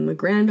girl. I'm the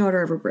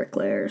granddaughter of a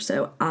bricklayer,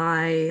 so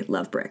I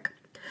love brick.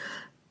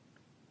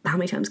 How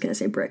many times can I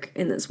say brick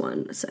in this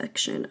one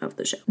section of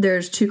the show?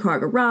 There's 2-car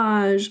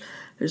garage.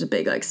 There's a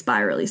big, like,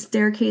 spirally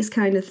staircase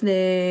kind of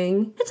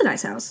thing. It's a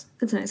nice house.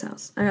 It's a nice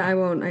house.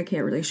 I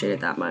can't really shade it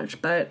that much,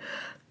 but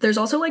there's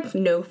also, like,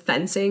 no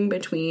fencing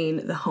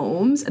between the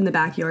homes, and the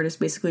backyard is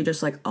basically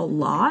just, like, a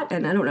lot.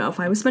 And I don't know, if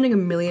I was spending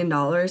 $1 million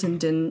and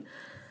didn't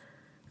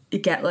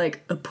get,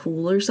 like, a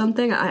pool or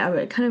something,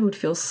 I kind of would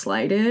feel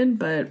slighted,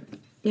 but,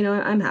 you know,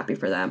 I'm happy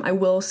for them. I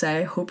will say,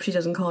 I hope she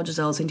doesn't call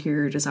Giselle's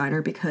interior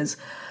designer, because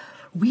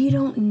we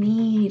don't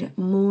need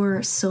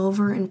more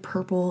silver and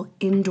purple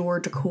indoor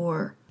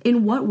decor.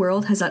 In what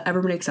world has that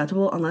ever been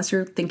acceptable, unless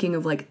you're thinking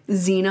of, like,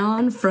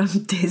 Xenon from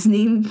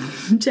Disney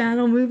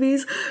Channel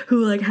movies,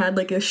 who, like, had,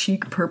 like, a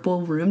chic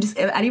purple room? If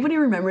anybody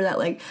remember that,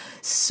 like,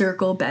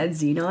 circle bed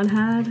Xenon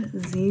had?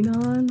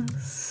 Xenon?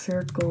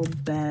 Circle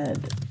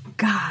bed.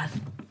 God.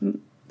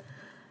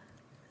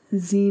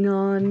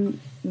 Xenon.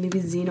 Maybe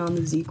Xenon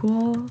the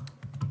sequel?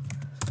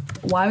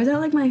 Why was that,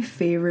 like, my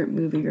favorite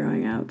movie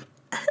growing up?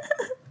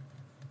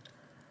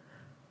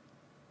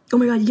 Oh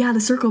my god, yeah, the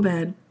circle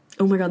bed.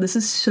 Oh my god, this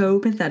is so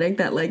pathetic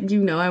that, like,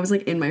 you know, I was,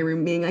 like, in my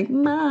room being like,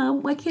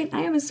 Mom, why can't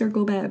I have a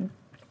circle bed?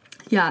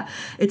 Yeah,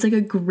 it's, like,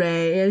 a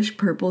grayish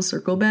purple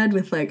circle bed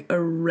with, like, a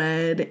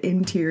red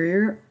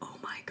interior. Oh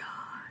my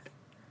god.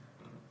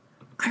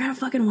 I gotta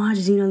fucking watch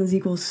Xenon the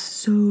sequel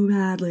so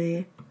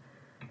badly.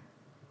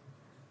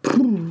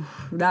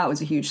 That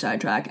was a huge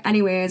sidetrack.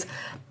 Anyways,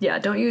 yeah,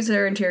 don't use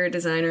their interior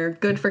designer.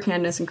 Good for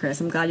Candace and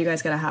Chris. I'm glad you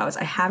guys got a house.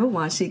 I haven't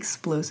watched the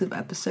explosive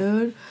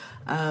episode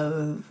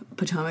of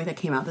Potomac that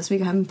came out this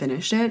week. I haven't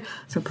finished it,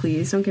 so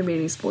please don't give me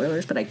any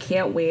spoilers, but I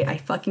can't wait. I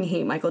fucking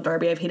hate Michael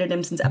Darby. I've hated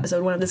him since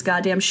episode 1 of this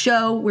goddamn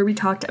show, where we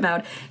talked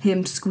about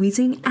him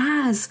squeezing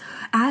ass.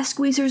 Ass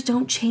squeezers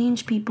don't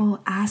change,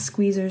 people. Ass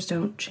squeezers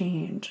don't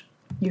change.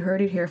 You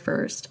heard it here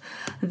first.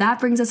 That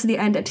brings us to the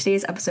end of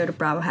today's episode of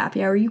Bravo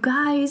Happy Hour. You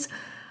guys,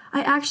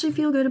 I actually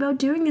feel good about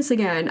doing this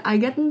again. I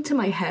get into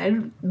my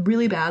head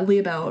really badly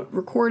about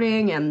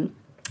recording, and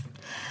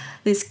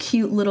this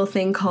cute little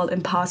thing called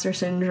imposter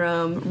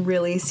syndrome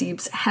really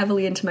seeps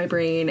heavily into my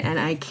brain, and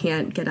I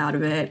can't get out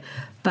of it.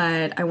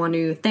 But I want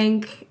to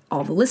thank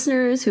all the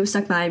listeners who have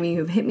stuck by me,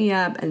 who've hit me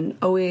up and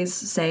always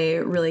say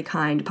really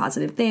kind,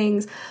 positive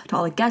things, to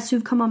all the guests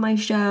who've come on my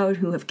show,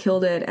 who have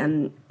killed it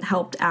and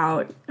helped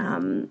out,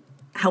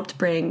 helped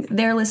bring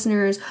their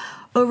listeners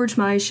over to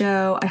my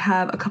show. I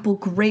have a couple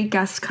great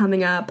guests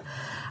coming up.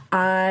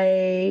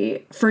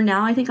 For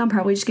now, I think I'm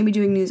probably just going to be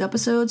doing news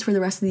episodes for the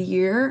rest of the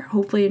year,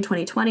 hopefully in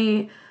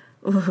 2020.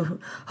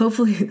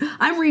 Hopefully,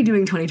 I'm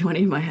redoing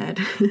 2020 in my head.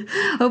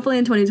 Hopefully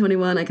in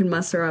 2021, I can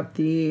muster up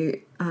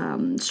the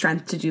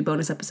strength to do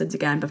bonus episodes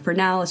again. But for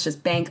now, let's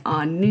just bank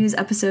on news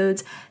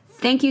episodes.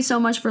 Thank you so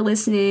much for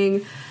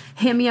listening.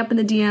 Hit me up in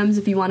the DMs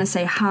if you want to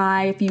say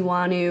hi, if you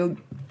want to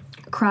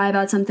cry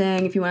about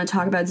something, if you want to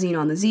talk about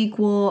Xenon the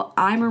sequel.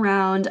 I'm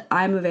around.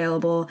 I'm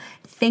available.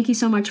 Thank you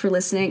so much for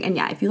listening. And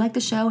yeah, if you like the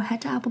show,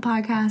 head to Apple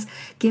Podcasts,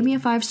 give me a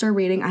 5-star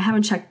rating. I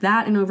haven't checked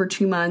that in over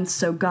 2 months,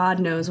 so God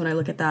knows when I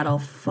look at that, I'll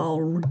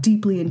fall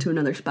deeply into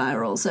another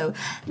spiral. So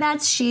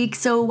that's chic.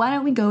 So why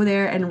don't we go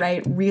there and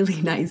write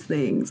really nice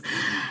things?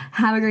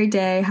 Have a great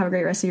day. Have a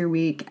great rest of your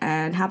week.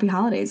 And happy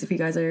holidays if you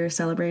guys are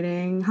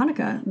celebrating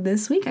Hanukkah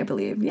this week, I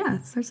believe. Yeah,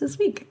 it starts this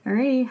week.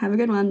 Alrighty. Have a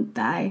good one.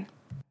 Bye.